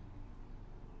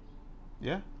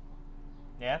 Yeah.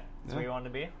 Yeah? That's where you wanted to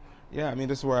be? Yeah,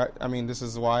 this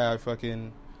is why I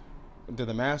fucking did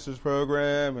the master's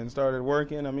program and started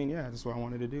working. This is what I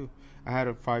wanted to do. I had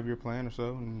a 5-year plan or so,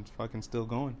 and it's fucking still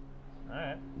going.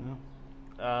 All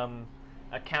right.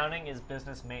 Accounting is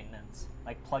business maintenance,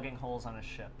 like plugging holes on a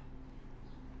ship.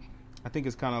 I think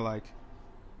it's kind of like,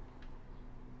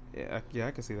 I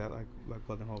can see that, like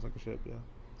plugging holes like a ship, yeah.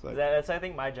 It's like, that's I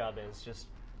think my job is just,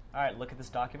 all right, look at this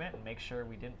document and make sure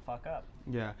we didn't fuck up.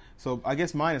 Yeah. So I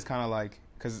guess mine is kind of like,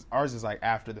 because ours is like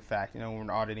after the fact, when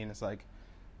we're auditing, it's like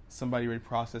somebody already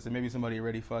processed it. Maybe somebody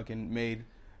already fucking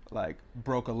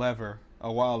broke a lever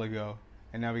a while ago,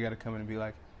 and now we got to come in and be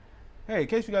like, hey, in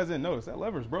case you guys didn't notice, that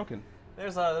lever's broken.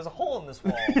 There's a hole in this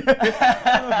wall. I don't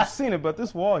know if you've seen it, but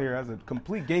this wall here has a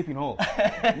complete gaping hole.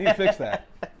 You need to fix that,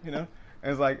 And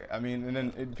it's like, and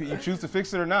then you choose to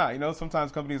fix it or not.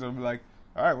 Sometimes companies will be like,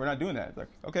 all right, we're not doing that. It's like,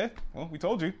 okay, well, we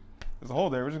told you. There's a hole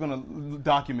there. We're just going to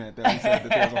document that we said that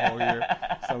there's a hole here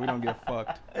so we don't get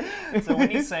fucked. So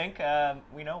when you sink,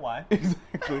 we know why.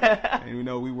 Exactly. And we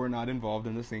know we were not involved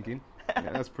in the sinking.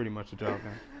 Yeah, that's pretty much the job,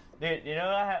 man. Dude,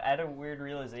 I had a weird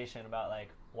realization about,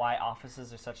 why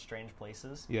offices are such strange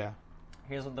places. Yeah.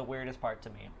 Here's the weirdest part to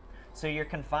me. So you're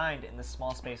confined in this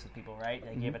small space with people, right?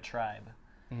 Like you have a tribe.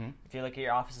 Mm-hmm. If you look at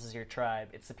your office as your tribe,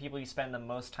 it's the people you spend the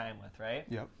most time with, right?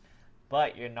 Yep.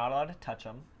 But you're not allowed to touch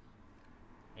them.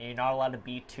 And you're not allowed to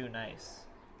be too nice.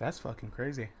 That's fucking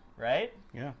crazy. right?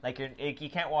 Yeah. Like you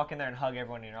can't walk in there and hug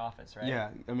everyone in your office, right? Yeah,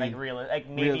 I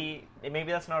mean,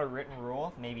 maybe that's not a written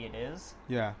rule. Maybe it is.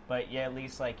 Yeah. But yeah, at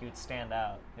least like you would stand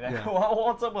out. You're like, Yeah.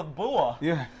 What's up with Buwa?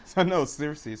 Yeah. So no,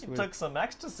 seriously, He took some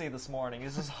ecstasy this morning.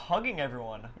 He's just hugging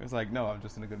everyone. It's like, no, I'm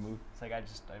just in a good mood. It's like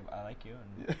I like you.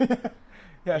 And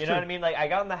Yeah. you know what I mean? Like I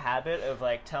got in the habit of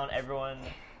like telling everyone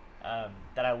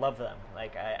that I love them.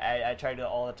 Like I try to do it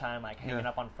all the time, like hanging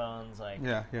up on phones, like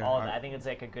all of that. I think it's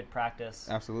like a good practice.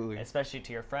 Absolutely. Especially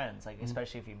to your friends, like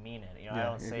especially if you mean it. You know, I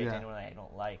don't say it to anyone that I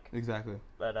don't like. Exactly.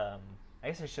 But I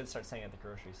guess I should start saying it at the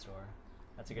grocery store.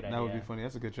 That's a good idea. That would be funny.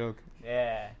 That's a good joke.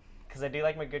 Yeah. Because I do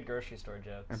like my good grocery store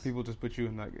jokes. And people just put you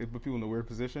in a weird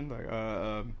position, like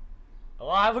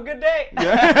well, have a good day.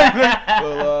 Yeah.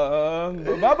 Well,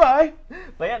 bye-bye.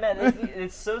 But yeah, man,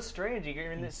 it's so strange.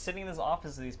 You're sitting in this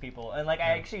office with these people, and like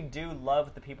I actually do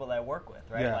love the people that I work with,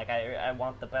 right? Yeah. Like I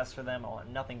want the best for them. I want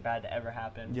nothing bad to ever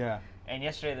happen. Yeah. And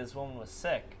yesterday, this woman was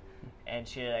sick, and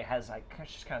she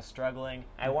she's kind of struggling.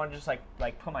 I want to just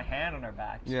like put my hand on her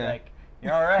back, just be like,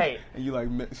 you're all right. And you like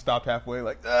stopped halfway,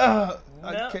 like, I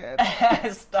can't. I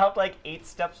stopped like 8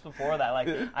 steps before that. Like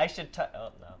I should. Oh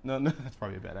no. No, that's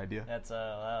probably a bad idea. That's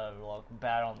look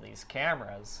bad on these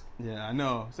cameras. Yeah, I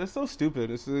know. It's so stupid.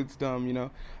 It's dumb. You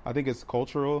know. I think it's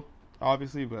cultural,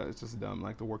 obviously, but it's just dumb.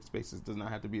 Like the workspaces does not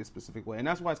have to be a specific way, and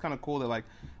that's why it's kind of cool that like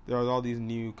there are all these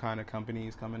new kind of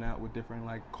companies coming out with different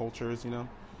like cultures. You know,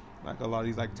 like a lot of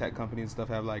these like tech companies and stuff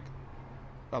have like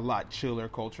a lot chiller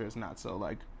culture. It's not so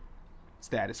like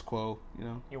status quo, you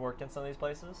know. You worked in some of these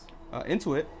places?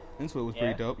 Intuit was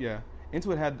pretty dope. Yeah,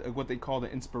 Intuit had what they call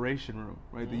the inspiration room,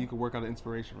 right? That you could work out the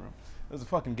inspiration room. It was a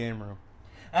fucking game room.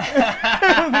 It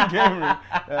was a game room.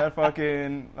 They had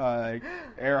fucking like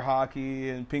air hockey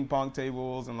and ping pong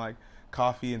tables and like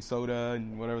coffee and soda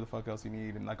and whatever the fuck else you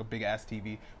need and like a big ass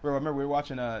TV. I remember we were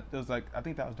watching. There was like I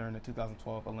think that was during the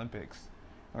 2012 Olympics.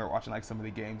 We were watching like some of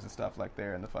the games and stuff like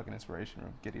there in the fucking inspiration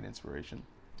room, getting inspiration.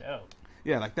 Dope.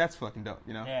 Yeah, like that's fucking dope,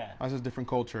 you know? Yeah. It's just different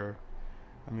culture.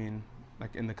 I mean,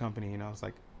 like in the company, you know, it's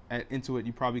like at Intuit,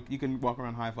 you can walk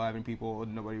around high-fiving people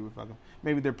and nobody would fucking,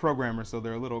 maybe they're programmers, so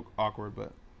they're a little awkward,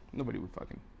 but nobody would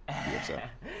fucking be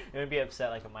upset. You would be upset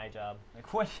like at my job.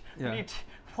 Like, what? Yeah.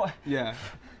 What? Yeah.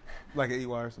 Like at EY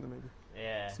or something, maybe.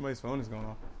 Yeah. Somebody's phone is going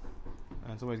off.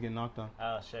 And somebody's getting knocked on.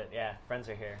 Oh, shit. Yeah, friends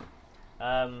are here.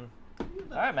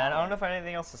 All right, man. I don't know if I have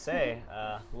anything else to say.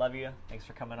 Love you. Thanks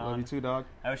for coming on. Love you too, dog.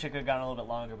 I wish it could have gone a little bit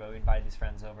longer, but we invited these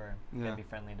friends over. Yeah. Gotta be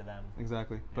friendly to them.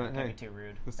 Exactly. But Can't hey, be too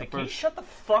rude. this is Like, the can you first. shut the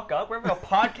fuck up? We're having a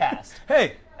podcast.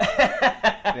 Hey.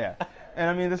 Yeah. And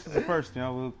I mean, this is the first. You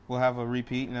know, we'll have a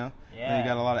repeat. You know. Yeah. And you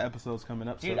got a lot of episodes coming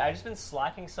up. Dude, so. I've just been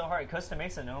slacking so hard. Costa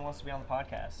Mesa, no one wants to be on the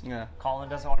podcast. Yeah. Colin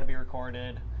doesn't want to be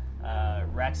recorded.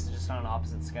 Rex is just on an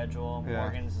opposite schedule. Yeah.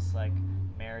 Morgan's just like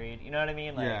married. You know what I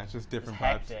mean? Like, Yeah, it's just different it's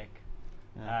vibes. hectic.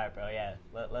 Yeah. All right, bro. Yeah.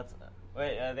 Let's.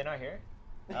 Wait, are they not here?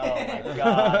 Oh my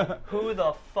god. Who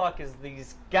the fuck is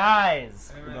these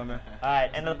guys? Good on, man. All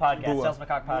right, end of the podcast. Buwa. Sales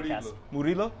Macaque podcast.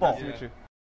 Murilo? Boom. Nice to meet you.